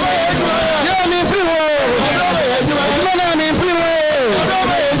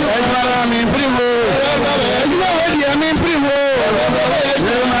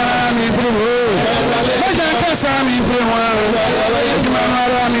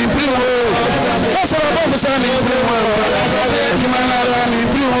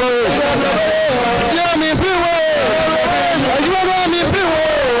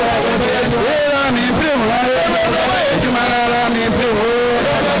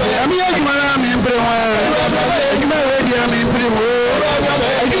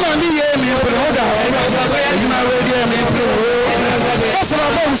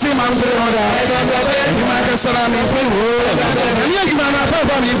Salami primo, niye mana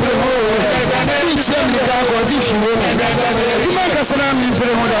papa mi primo, ni sema kwa dishi wewe, nimaka salami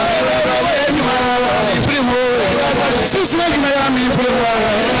primo da, ni primo, sisi wengi na mi primo,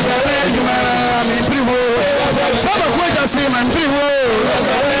 mi primo, saba kwa sema primo,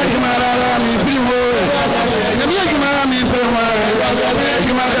 mi primo, niye mi primo,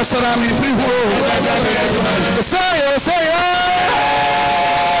 nimaka salami primo, saya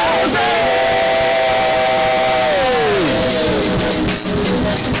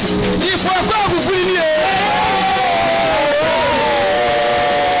il faut encore vous finir.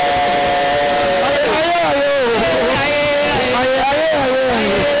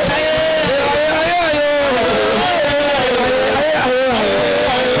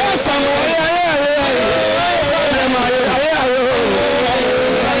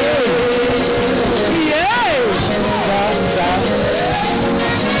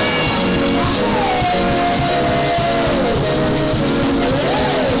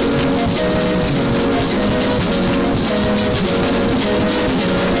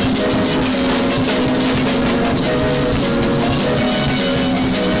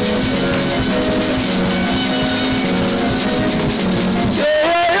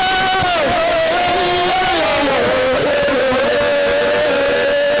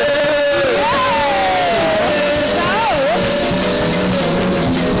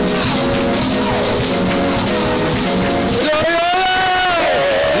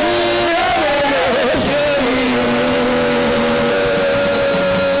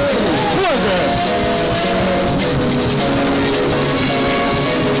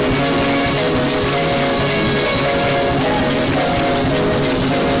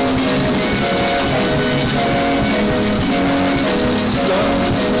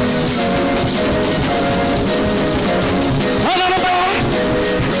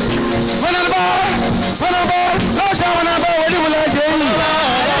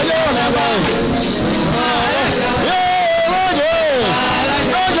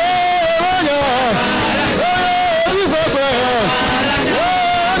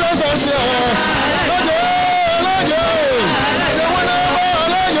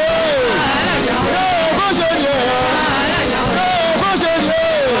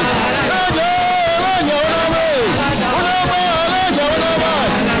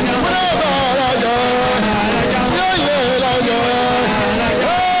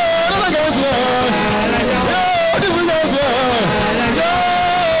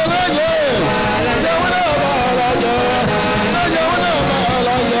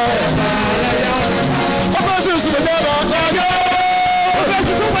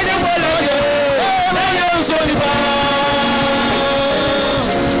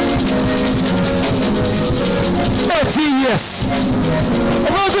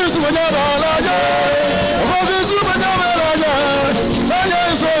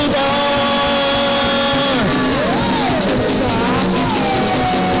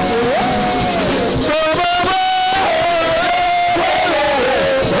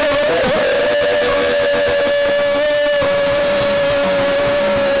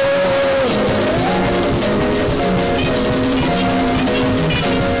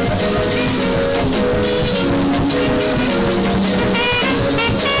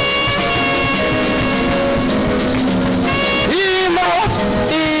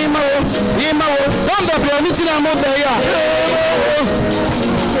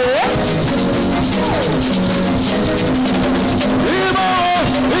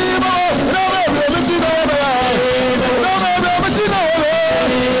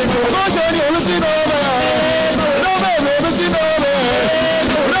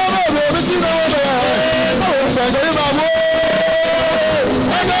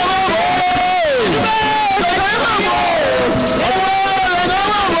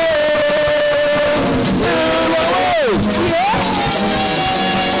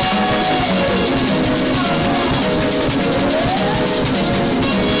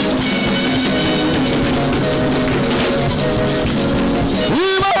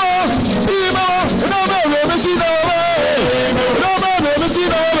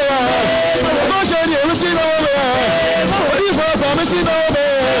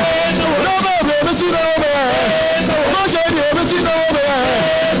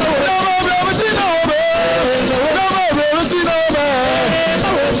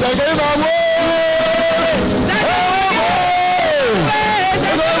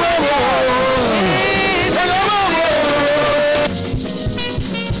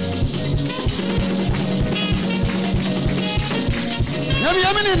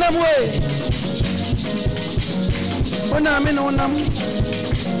 way. When I'm in on them,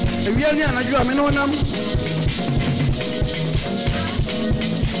 if you're not drumming on them,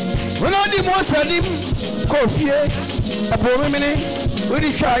 when I did most of them, coffee, a poor minute, we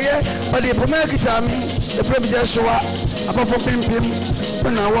did try it, but the Pomerica, the Premier Showa, above for Pim,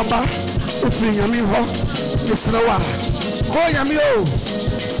 when I want back, if you know, the slower. Go, Yamio.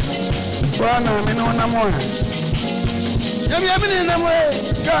 Well, I'm in on them one. I'm in them way,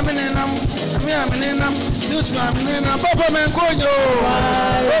 coming in them, I'm in them, just ramming in them, Papa Man Coyo,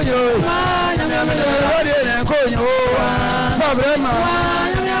 Sabrema,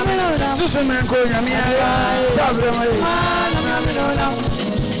 Susan Man Coya, Sabrema,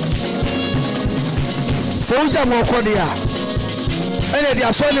 Soldier Mokodia, and they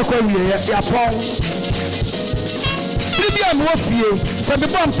are so Korea, Yapon. Libya Mofie, some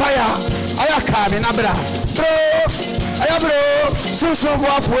vampire, Ayaka, and Abra. I have bro, so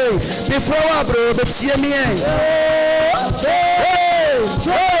halfway before I bro, but see me.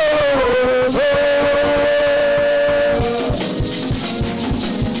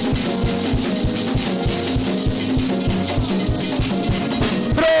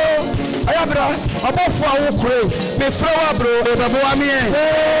 Bro, I have bro, above for our crew, before I bro, before me.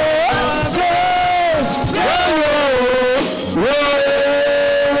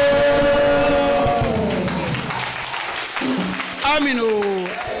 Amino,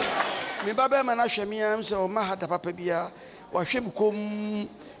 me baba man ashemiam so mahada papa bia wa hwem kom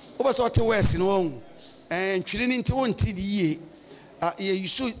obasote west no twire nti wonti die ye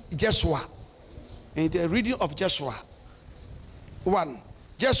yusu Joshua and the reading of Joshua 1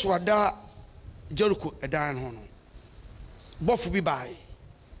 Joshua da Jericho edan ho no bofu bi bai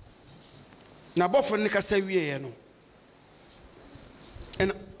na bofu ne kasa wie no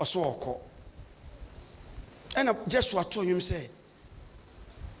en oso okọ ena Joshua to him say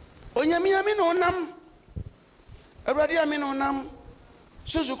Onyami ami no nam Awurade ami no nam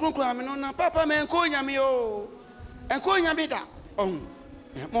susu kronkron ami no nam papa me enko onyami o enko onyami da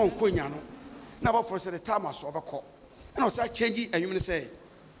mo enko onya no na ba for say the time aso obekọ na o say change anwum ne say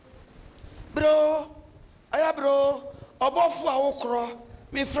bro aya bro obofu awokro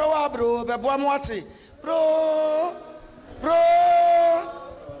me fra wa bro bebo am wate bro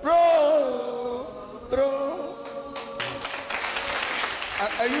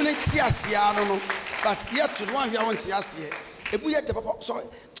a unity asia no but yet to one here want asia ebu yet papa so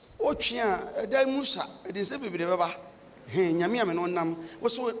o twia da musa e dey say bibire baba nyame ame no nam wo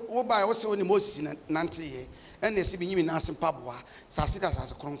so wo ba wo se wo ni Moses nante ye en na se bi nyimi na asem paboa sase da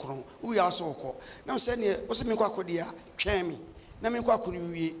sase kronkron wo ya so okọ na se ne wo se me kwa kode a twɛn me na me kwa kɔ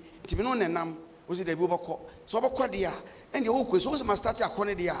nwie ti bi no ne nam wo se da bi wo bɔkɔ so wo bɔkɔ de a en de wo kɔ so wo se ma start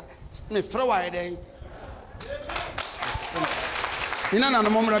akɔ de a me frɛ wa ye den Nina na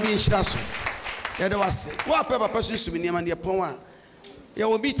momra bi nhyira so. Ya de wase. Wa papa so sumi niam de pon a. Ya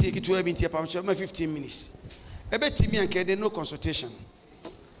wo bi take to bi ntia pa 15 minutes. Ebe ti mi anke de no consultation.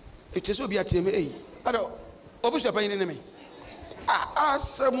 It is obi atem eh. Ado obusu pa yin ne me.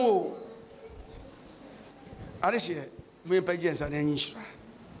 Asemo. Areshe me pa jensa na nhyira.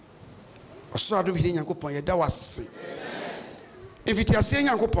 Oso ado bi Nyankopon ya da wase. Invite ase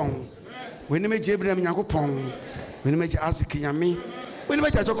Nyankopon. We ne me jebram Nyankopon. We ne me aziki nyame. When you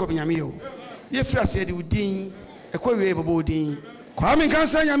talk of Yamio, your friend said you ding a query able ding. Come and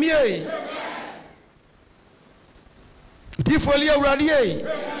cancel Yamie. Odifor Acquah.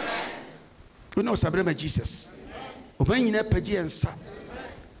 You know Sabrema Jesus. Obeying in a pagi and sa.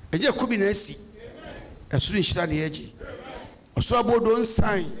 A dear could be Nessie. A student study edgy. A swabo don't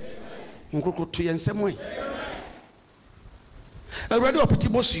sign. Uncle to you in some way. A radio petty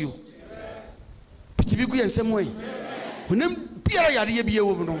boss you. Petty big in some way. When Pierre Yadia be a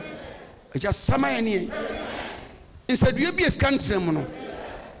woman, just some any. Instead, you be a country mono.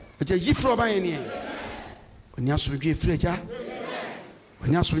 A jifro by any. When you should be a fledger,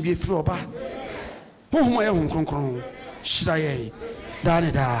 when you should be a froba. Oh, my own concron. Should I?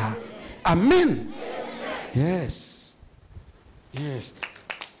 Danida. Amen. Yes. Yes.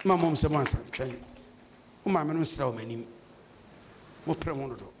 My mom said once I'm trying. Oh, my man, so many. More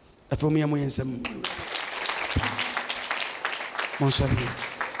premono. A for me, I'm in some.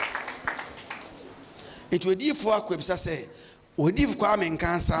 It would be for Acquah say, would give Kwame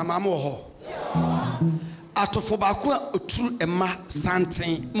cancer, Mamma ho. Odifor Acquah true a ma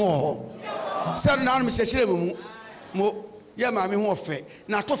santin more. Seven arms, mo, ya mammy who fe,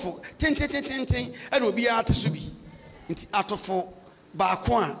 not for 10, and will be out to subi. It's Odifor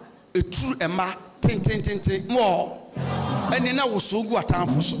Acquah a true a ma 10 more. And then I was so good at time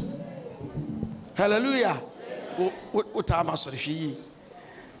for so. Hallelujah. What time I saw she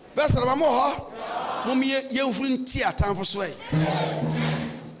Best mama, Mummy, you wouldn't see a time for sway.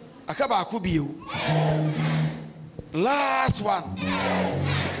 Akaba could be you. Last one.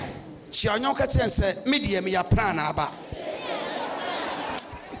 Chianyoka said, Medium, your plan about.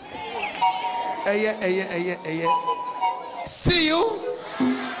 See you.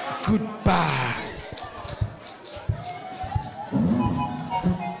 Goodbye.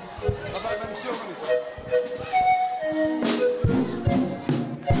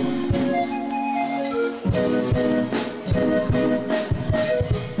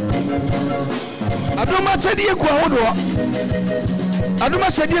 Aduma said you go out. Aduma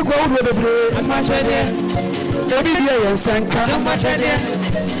said you go out with the bread. Every day and Sanka.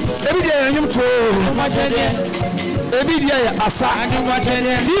 Every day and you too. Every day asa.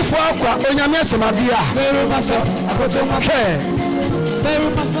 Odifor Acquah onyamese mabia. Okay.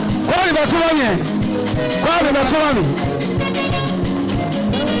 Kwani batulami. Kwani batulami.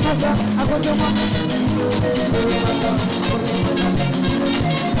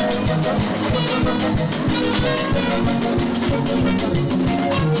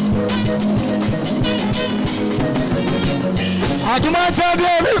 Aduma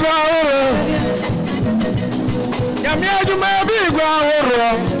chade bi gwa oro. Yami aduma bi gwa oro.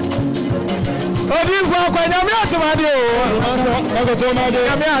 Odifor Acquah yami atamade o. Magotomade.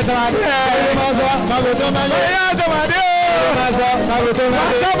 Yami atamade. Magotomade. Yami atamade o.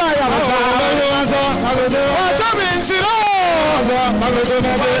 Magotomade. Atamaya masa. Atami nsiro.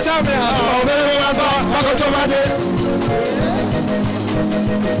 Magotomade. Atamaya. Magotomade.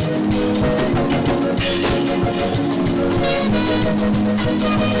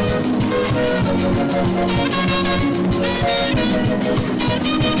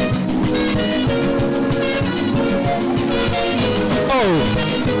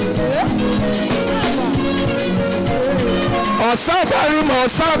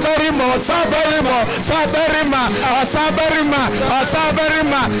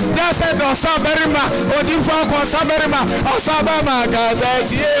 Sabarima. That's it, Sabarima. Odifor Acquah Sabarima. Sabama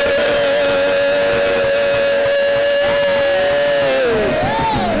Gadatie.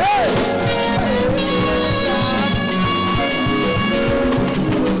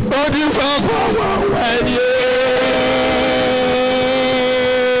 Odifor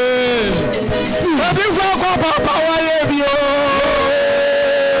Acquah Papa Wayebio.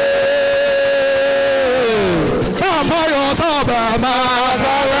 Papa yo Sabama.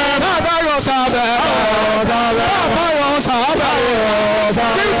 Papa yo Sabama. Papa yo Sabama.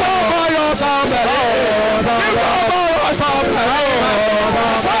 Papa yo Sabama. Papa yo Sabama.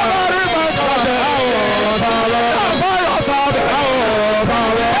 Sabarima Papa yo Sabama. Papa yo Sabarima.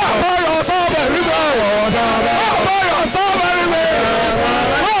 Papa yo Sabarima. Papa yo Sabarima. Sabama.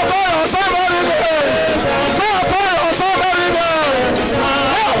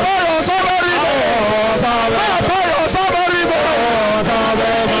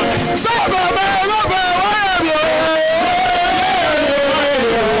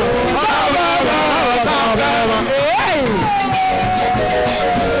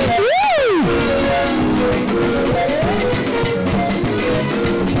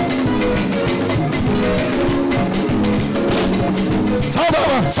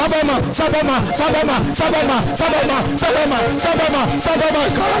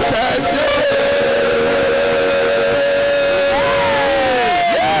 God, thank you.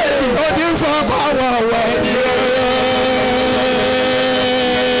 Odifor Acquah, Papa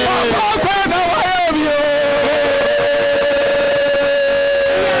Acquah,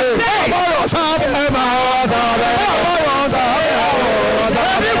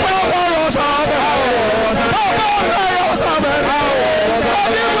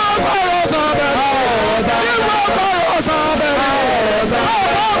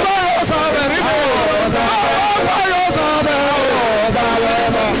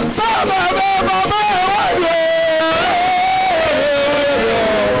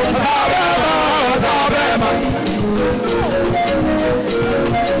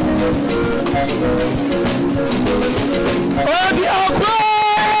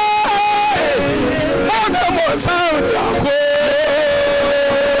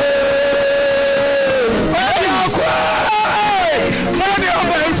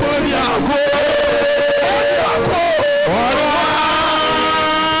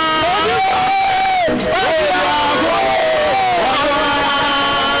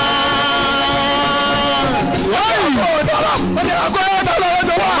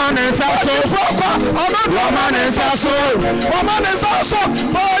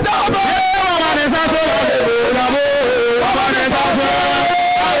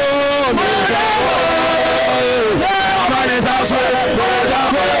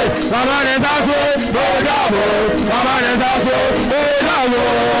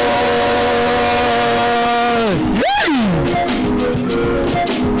 Yeah,